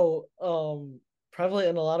also prevalent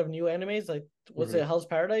in a lot of new animes. Like, was Mm-hmm. it Hell's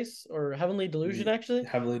Paradise or Heavenly Delusion? The Actually,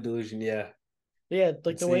 Heavenly Delusion, yeah. yeah,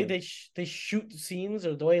 like the way Insane. they shoot scenes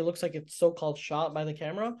or the way it looks like it's so called shot by the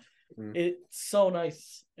camera, Mm-hmm. it's so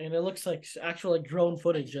nice, and it looks like actual like drone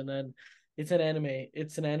footage, and then it's an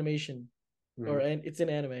animation, or Mm-hmm. and it's an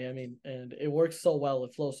anime. I mean, and it works so well,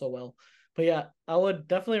 it flows so well. But yeah, I would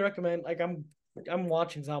definitely recommend. Like I'm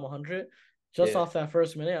watching Zom 100 just Yeah. off that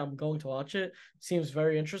first minute. I'm going to watch it. Seems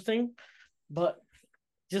very interesting, but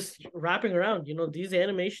just wrapping around, these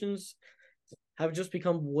animations have just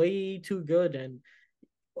become way too good, and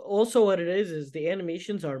also what it is the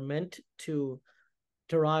animations are meant to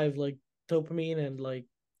derive like dopamine and like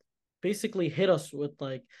basically hit us with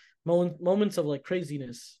like moments of like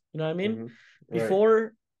craziness. You know what I mean? Mm-hmm. Right.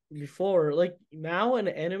 Before, before like now, an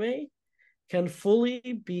anime can fully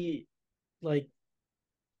be like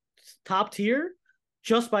top tier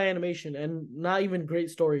just by animation and not even great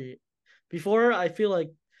story. Before, I feel like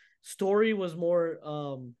story was more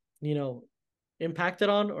impacted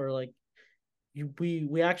on, or like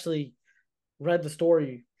we actually read the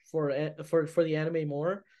story for the anime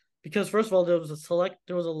more, because first of all there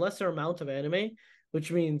was a lesser amount of anime,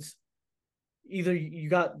 which means either you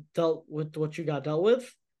got dealt with what you got dealt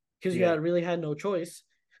with because you Yeah. had no choice.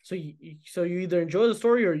 So you either enjoy the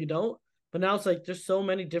story or you don't. But now it's like there's so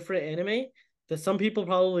many different anime that some people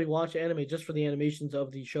probably watch anime just for the animations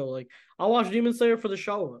of the show. Like I'll watch Demon Slayer for the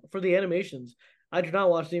show, for the animations. I do not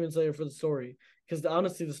watch Demon Slayer for the story because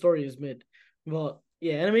honestly the story is mid. But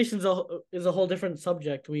yeah, is a whole different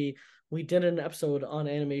subject. We did an episode on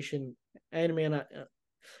anime and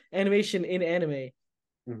animation in anime,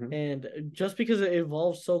 Mm-hmm. and just because it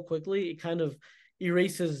evolves so quickly, it kind of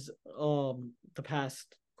erases the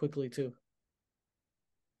past quickly too,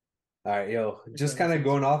 All right, yo, if just that kind makes of sense.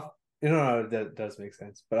 going off. No, that does make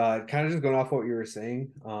sense. But kind of just going off what you were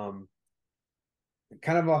saying.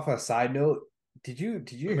 Kind of off a side note, did you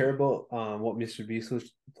hear about what Mr. Beast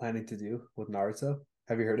was planning to do with Naruto?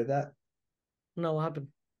 Have you heard of that? No, what happened?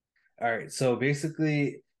 All right, so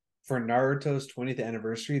basically for Naruto's 20th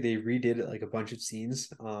anniversary, they redid it like a bunch of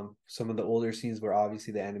scenes. Some of the older scenes where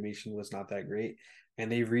obviously the animation was not that great,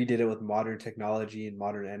 and they redid it with modern technology and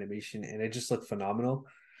modern animation, and it just looked phenomenal.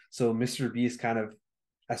 So Mr. Beast kind of,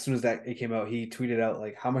 as soon as that it came out, he tweeted out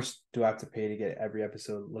like, "How much do I have to pay to get every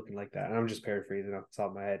episode looking like that?" And I'm just paraphrasing off the top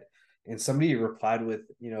of my head. And somebody replied with,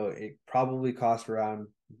 it probably cost around,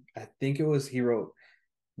 I think it was he wrote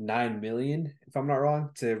 9 million, if I'm not wrong,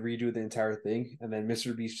 to redo the entire thing. And then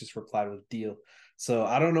Mr. Beast just replied with deal. So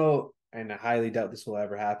I don't know, and I highly doubt this will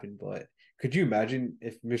ever happen, but could you imagine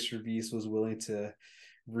if Mr. Beast was willing to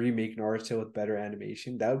remake Naruto with better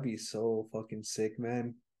animation? That would be so fucking sick,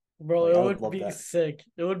 man. Bro, Like it I would would love be that. sick.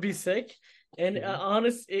 It would be sick. And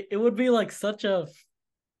Mm-hmm. it would be like such a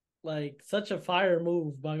fire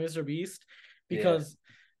move by Mr. Beast, Yeah. because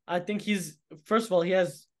I think he's first of all he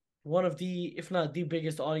has one of the, if not the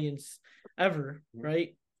biggest audience ever,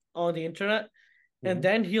 right, on the internet. And Mm-hmm.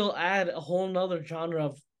 then he'll add a whole nother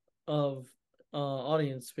genre of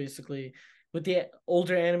audience basically with the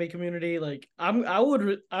older anime community. Like I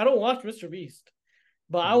don't watch Mr. Beast,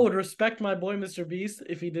 but I Mm-hmm. would respect my boy Mr. Beast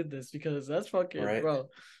if he did this, because that's fucking, Right. bro,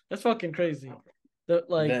 that's fucking crazy. The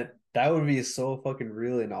like That would be so fucking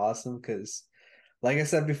real and awesome because like I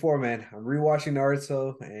said before, man, I'm rewatching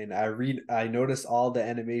Naruto and I notice all the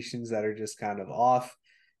animations that are just kind of off.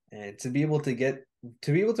 And to be able to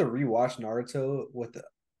rewatch Naruto with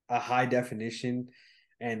a high definition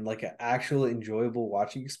and like an actual enjoyable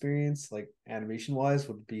watching experience, like animation wise,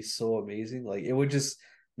 would be so amazing. Like it would just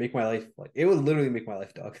make my life, like it would literally make my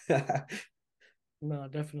life, dog. No,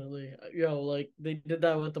 definitely. Yo, like they did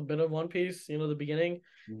that with a bit of One Piece, the beginning.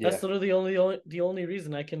 That's Yeah. literally the only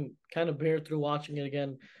reason I can kind of bear through watching it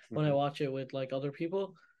again when I Hmm. watch it with like other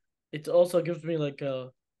people. It also gives me like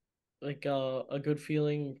a good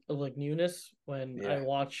feeling of like newness when I Yeah.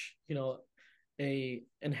 watch, a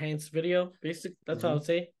enhanced video. Basic, that's what I Hmm. would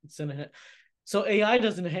say. So AI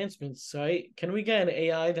does enhancements, right? Can we get an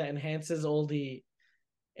AI that enhances all the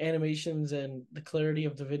animations and the clarity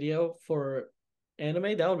of the video for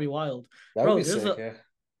anime? That would be wild, That would bro. be There's sick. a Yeah.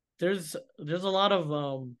 there's a lot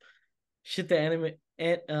of shit that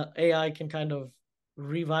AI can kind of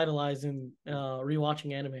revitalize in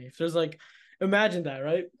rewatching anime. If there's like, imagine that,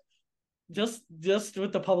 right? Just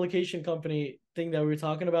with the publication company thing that we were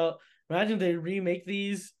talking about. Imagine they remake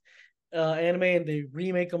these anime and they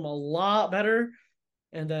remake them a lot better,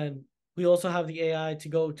 and then we also have the AI to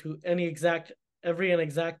go to every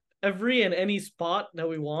and any spot that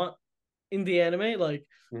we want in the anime. Like,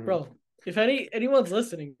 Hmm. bro, if anyone's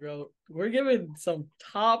listening, bro, we're giving some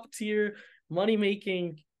top tier money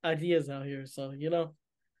making ideas out here. So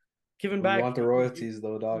giving We back, want the royalties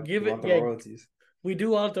though, dog. give We it, want the yeah. royalties. We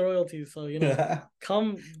do want the royalties, so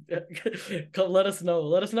come, come. Let us know.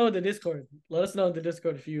 Let us know in the Discord. Let us know in the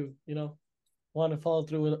Discord if you want to follow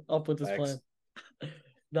through up with this plan. Thanks.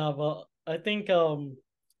 Nah, but I think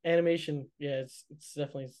animation, yeah, it's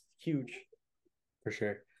definitely huge. For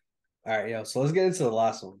sure. All right, yeah. So let's get into the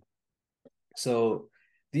last one. So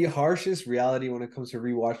the harshest reality when it comes to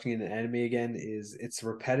rewatching an anime again is its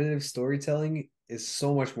repetitive storytelling is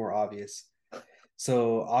so much more obvious.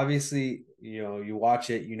 So obviously, you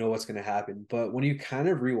watch it, you know what's going to happen. But when you kind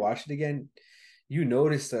of rewatch it again, you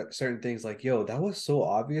notice that certain things like, yo, that was so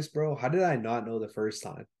obvious, bro. How did I not know the first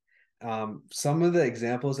time? Some of the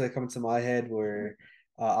examples that come to my head were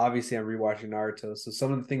obviously I'm rewatching Naruto. So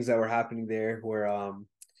some of the things that were happening there were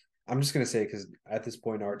I'm just gonna say because at this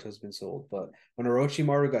point Naruto's been sold, but when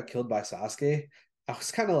Orochimaru got killed by Sasuke, I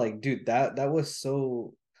was kind of like, dude, that was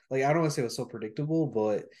so like I don't want to say it was so predictable,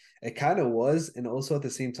 but it kind of was, and also at the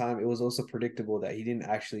same time, it was also predictable that he didn't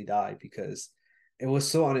actually die because it was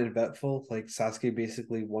so uneventful. Like Sasuke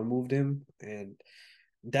basically one moved him, and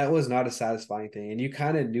that was not a satisfying thing. And you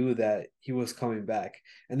kind of knew that he was coming back.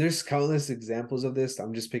 And there's countless examples of this.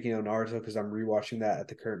 I'm just picking on Naruto because I'm rewatching that at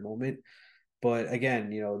the current moment. But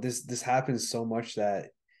again, this happens so much that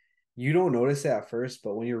you don't notice it at first,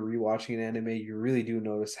 but when you're rewatching an anime, you really do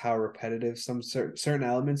notice how repetitive some certain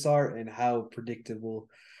elements are and how predictable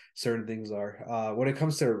certain things are. When it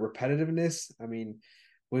comes to repetitiveness, I mean,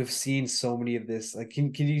 we've seen so many of this. Like,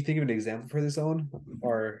 can you think of an example for this own?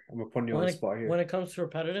 Or I'm putting you on When the it spot when here. it comes to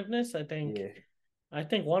repetitiveness, I think Yeah. I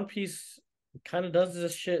think One Piece kind of does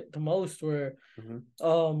this shit the most, where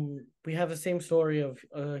Hmm. we have the same story of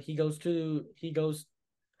he goes.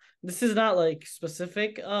 This is not like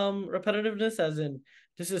specific repetitiveness, as in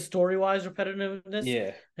this is story wise repetitiveness,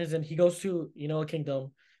 Yeah. as in he goes to a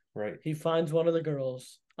kingdom. Right. He finds one of the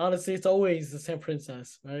girls. Honestly, it's always the same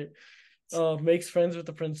princess, right? Makes friends with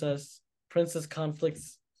the princess. Princess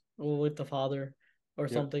conflicts with the father or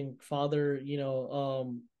Yep. something. Father,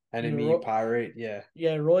 Enemy pirate. Yeah.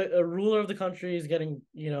 yeah, Roy, a ruler of the country is getting,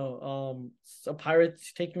 a pirate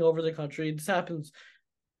taking over the country. This happens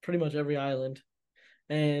pretty much every island,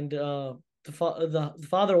 and the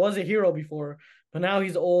father was a hero before, but now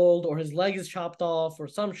he's old or his leg is chopped off or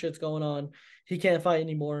some shit's going on. He can't fight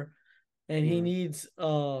anymore, and he Hmm. needs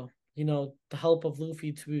the help of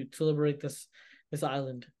Luffy to liberate this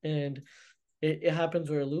island. And it happens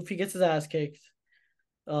where Luffy gets his ass kicked,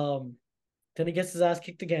 um then he gets his ass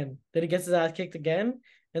kicked again, then he gets his ass kicked again,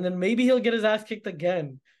 and then maybe he'll get his ass kicked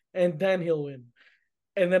again, and then he'll win,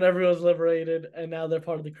 and then everyone's liberated, and now they're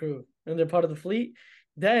part of the crew and they're part of the fleet.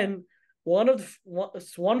 Then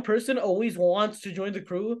one person always wants to join the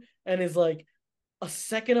crew and is like a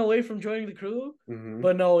second away from joining the crew, Hmm.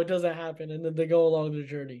 but no, it doesn't happen, and then they go along their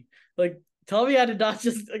journey. Like, tell me I did not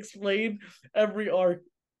just explain every arc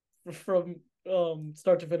from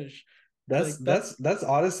start to finish. That's Like that's that's that's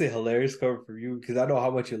honestly hilarious coming from you because I know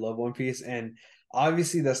how much you love One Piece, and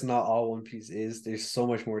obviously that's not all One Piece is. There's so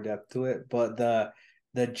much more depth to it, but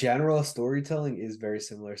the general storytelling is very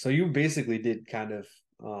similar. So you basically did kind of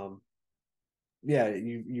yeah,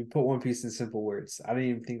 you put One Piece in simple words. I didn't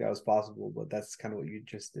even think that was possible, but that's kind of what you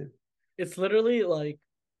just did. it's literally like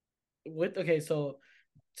with okay, so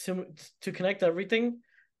to connect everything,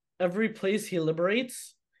 every place he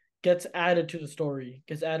liberates gets added to the story,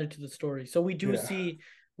 so we do Yeah. see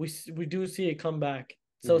we do see it come back.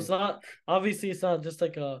 So it's Hmm. not, obviously it's not just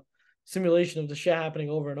like a simulation of the shit happening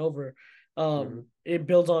over and over. Hmm. It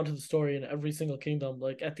builds onto the story in every single kingdom.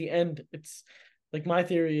 Like at the end, it's like my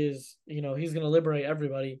theory is, he's gonna liberate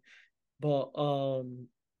everybody, but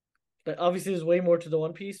obviously there's way more to the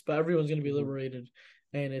One Piece, but everyone's gonna be Mhm. liberated,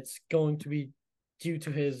 and it's going to be due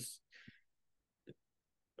to his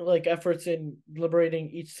like efforts in liberating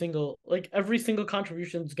each single, like every single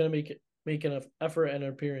contribution is gonna make an effort and an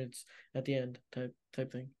appearance at the end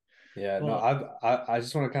type thing. Yeah, no, But I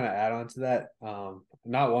just want to kind of add on to that.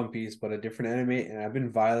 Not One Piece, but a different anime, and I've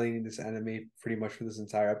been violating this anime pretty much for this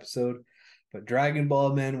entire episode. But Dragon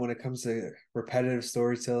Ball, man, when it comes to repetitive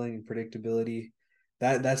storytelling and predictability,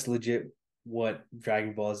 that's legit what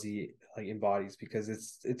Dragon Ball Z like embodies because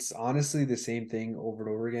it's honestly the same thing over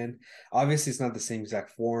and over again. Obviously, it's not the same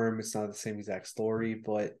exact form, it's not the same exact story,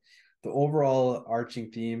 but the overall arching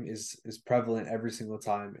theme is prevalent every single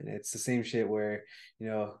time, and it's the same shit where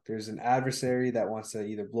there's an adversary that wants to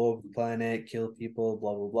either blow up the planet, kill people,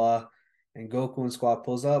 blah blah blah. And Goku and Squad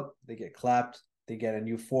pulls up, they get clapped, they get a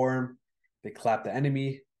new form, they clap the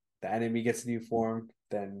enemy gets a new form,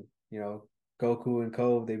 then Goku and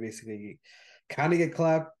Co, they basically kind of get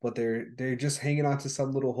clapped, but they're just hanging on to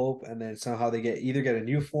some little hope, and then somehow they get a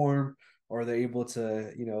new form, or they're able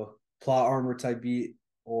to, plot armor type beat,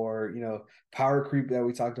 or power creep that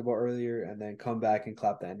we talked about earlier, and then come back and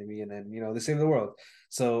clap the enemy, and then they save the world.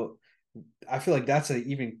 So I feel like that's an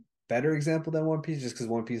even better example than One Piece, just because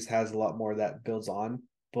One Piece has a lot more that builds on.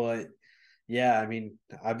 But yeah, I mean,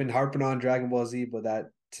 I've been harping on Dragon Ball Z, but that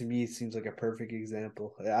to me seems like a perfect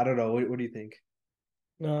example. I don't know. What do you think?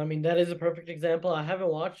 no, I mean that is a perfect example. I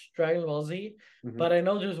haven't watched Dragon Ball Z, but Mm-hmm. I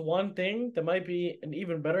know there's one thing that might be an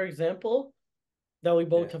even better example that we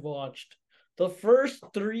both Yeah. have watched. The first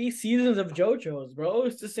three seasons of JoJo's, bro.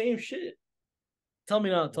 It's the same shit. Tell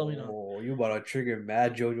me not. Tell me not. Oh, you about to trigger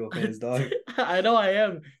mad JoJo fans, dog. I know I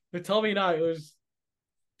am, but tell me not.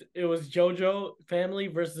 It was JoJo family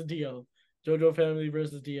versus Dio. JoJo family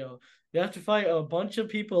versus Dio. You have to fight a bunch of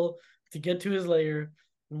people to get to his lair.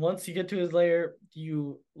 And once you get to his lair,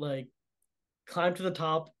 you like climb to the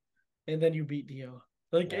top, and then you beat Dio.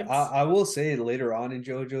 Like Yeah, it's I will say later on in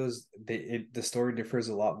JoJo's, the story differs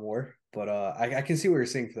a lot more, but I can see what you're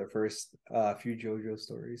saying for the first few JoJo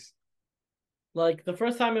stories. like the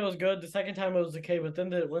first time it was good, the second time it was okay, but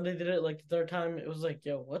then when they did it like the third time, it was like,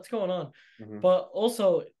 yo, what's going on? Hmm. But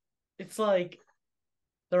also, it's like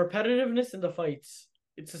the repetitiveness in the fights.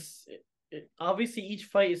 It's just obviously each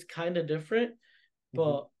fight is kind of different, Hmm.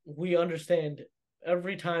 but we understand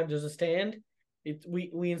every time there's a stand,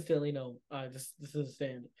 we instantly know this is a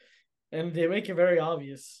stand, and they make it very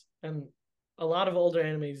obvious. And a lot of older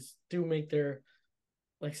animes do make their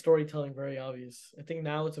like storytelling very obvious. I think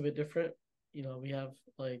now it's a bit different. We have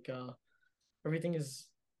like everything is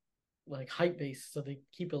like hype based, so they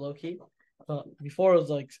keep it low key. But before it was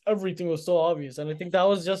like everything was so obvious, and I think that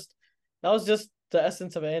was just the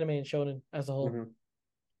essence of anime and shonen as a whole. Hmm.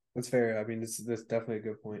 That's fair. I mean, that's definitely a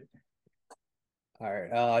good point. All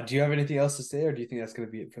right. Do you have anything else to say, or do you think that's going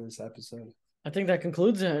to be it for this episode? I think that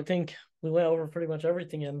concludes it. I think we went over pretty much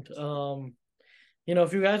everything, and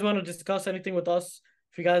if you guys want to discuss anything with us,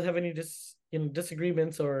 if you guys have any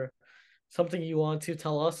disagreements or something you want to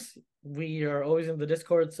tell us, we are always in the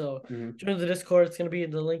Discord. So Hmm. join the Discord. It's gonna be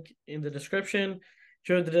in the link in the description.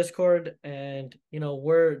 Join the Discord, and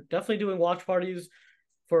we're definitely doing watch parties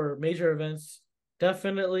for major events.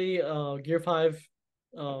 Definitely, Gear 5.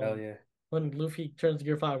 Hell Um, yeah. when Luffy turns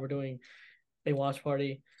Gear 5, we're doing a watch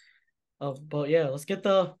party. But yeah, let's get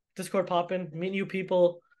the Discord popping. Meet new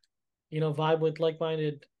people. Vibe with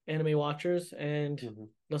like-minded anime watchers, and Hmm.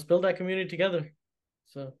 let's build that community together.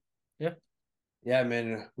 So, yeah. Yeah,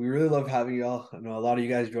 man, we really love having y'all. I know a lot of you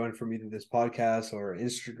guys joined from either this podcast or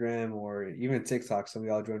Instagram or even TikTok. Some of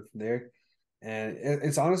y'all joined from there. And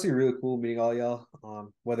it's honestly really cool meeting all y'all.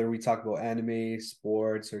 Whether we talk about anime,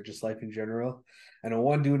 sports, or just life in general. I know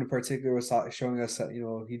one dude in particular was showing us that,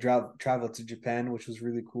 he traveled to Japan, which was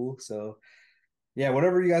really cool. So yeah,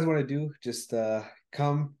 whatever you guys want to do, just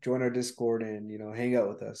come join our Discord and hang out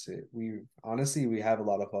with us. We have a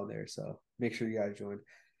lot of fun there. So make sure you guys join.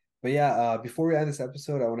 But yeah, before we end this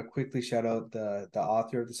episode, I want to quickly shout out the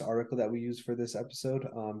author of this article that we used for this episode,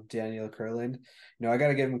 Daniel Kurland. I got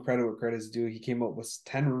to give him credit where credit's due. He came up with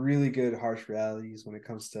 10 really good harsh realities when it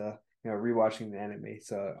comes to rewatching the anime.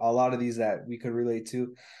 So a lot of these that we could relate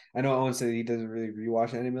to. I know Owen said he doesn't really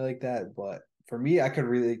rewatch anime like that, but for me, I could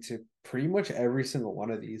relate to pretty much every single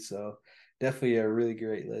one of these. So definitely a really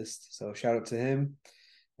great list. So shout out to him.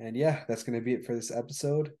 And yeah, that's gonna be it for this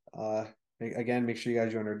episode. Again, make sure you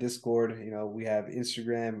guys join our Discord. We have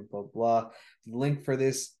Instagram, blah blah. The link for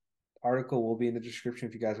this article will be in the description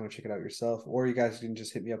if you guys want to check it out yourself, or you guys can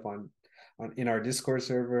just hit me up on in our Discord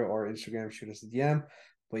server or Instagram, shoot us a DM.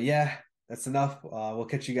 But yeah, that's enough. We'll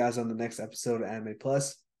catch you guys on the next episode of Anime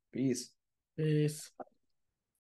Plus. Peace. Peace.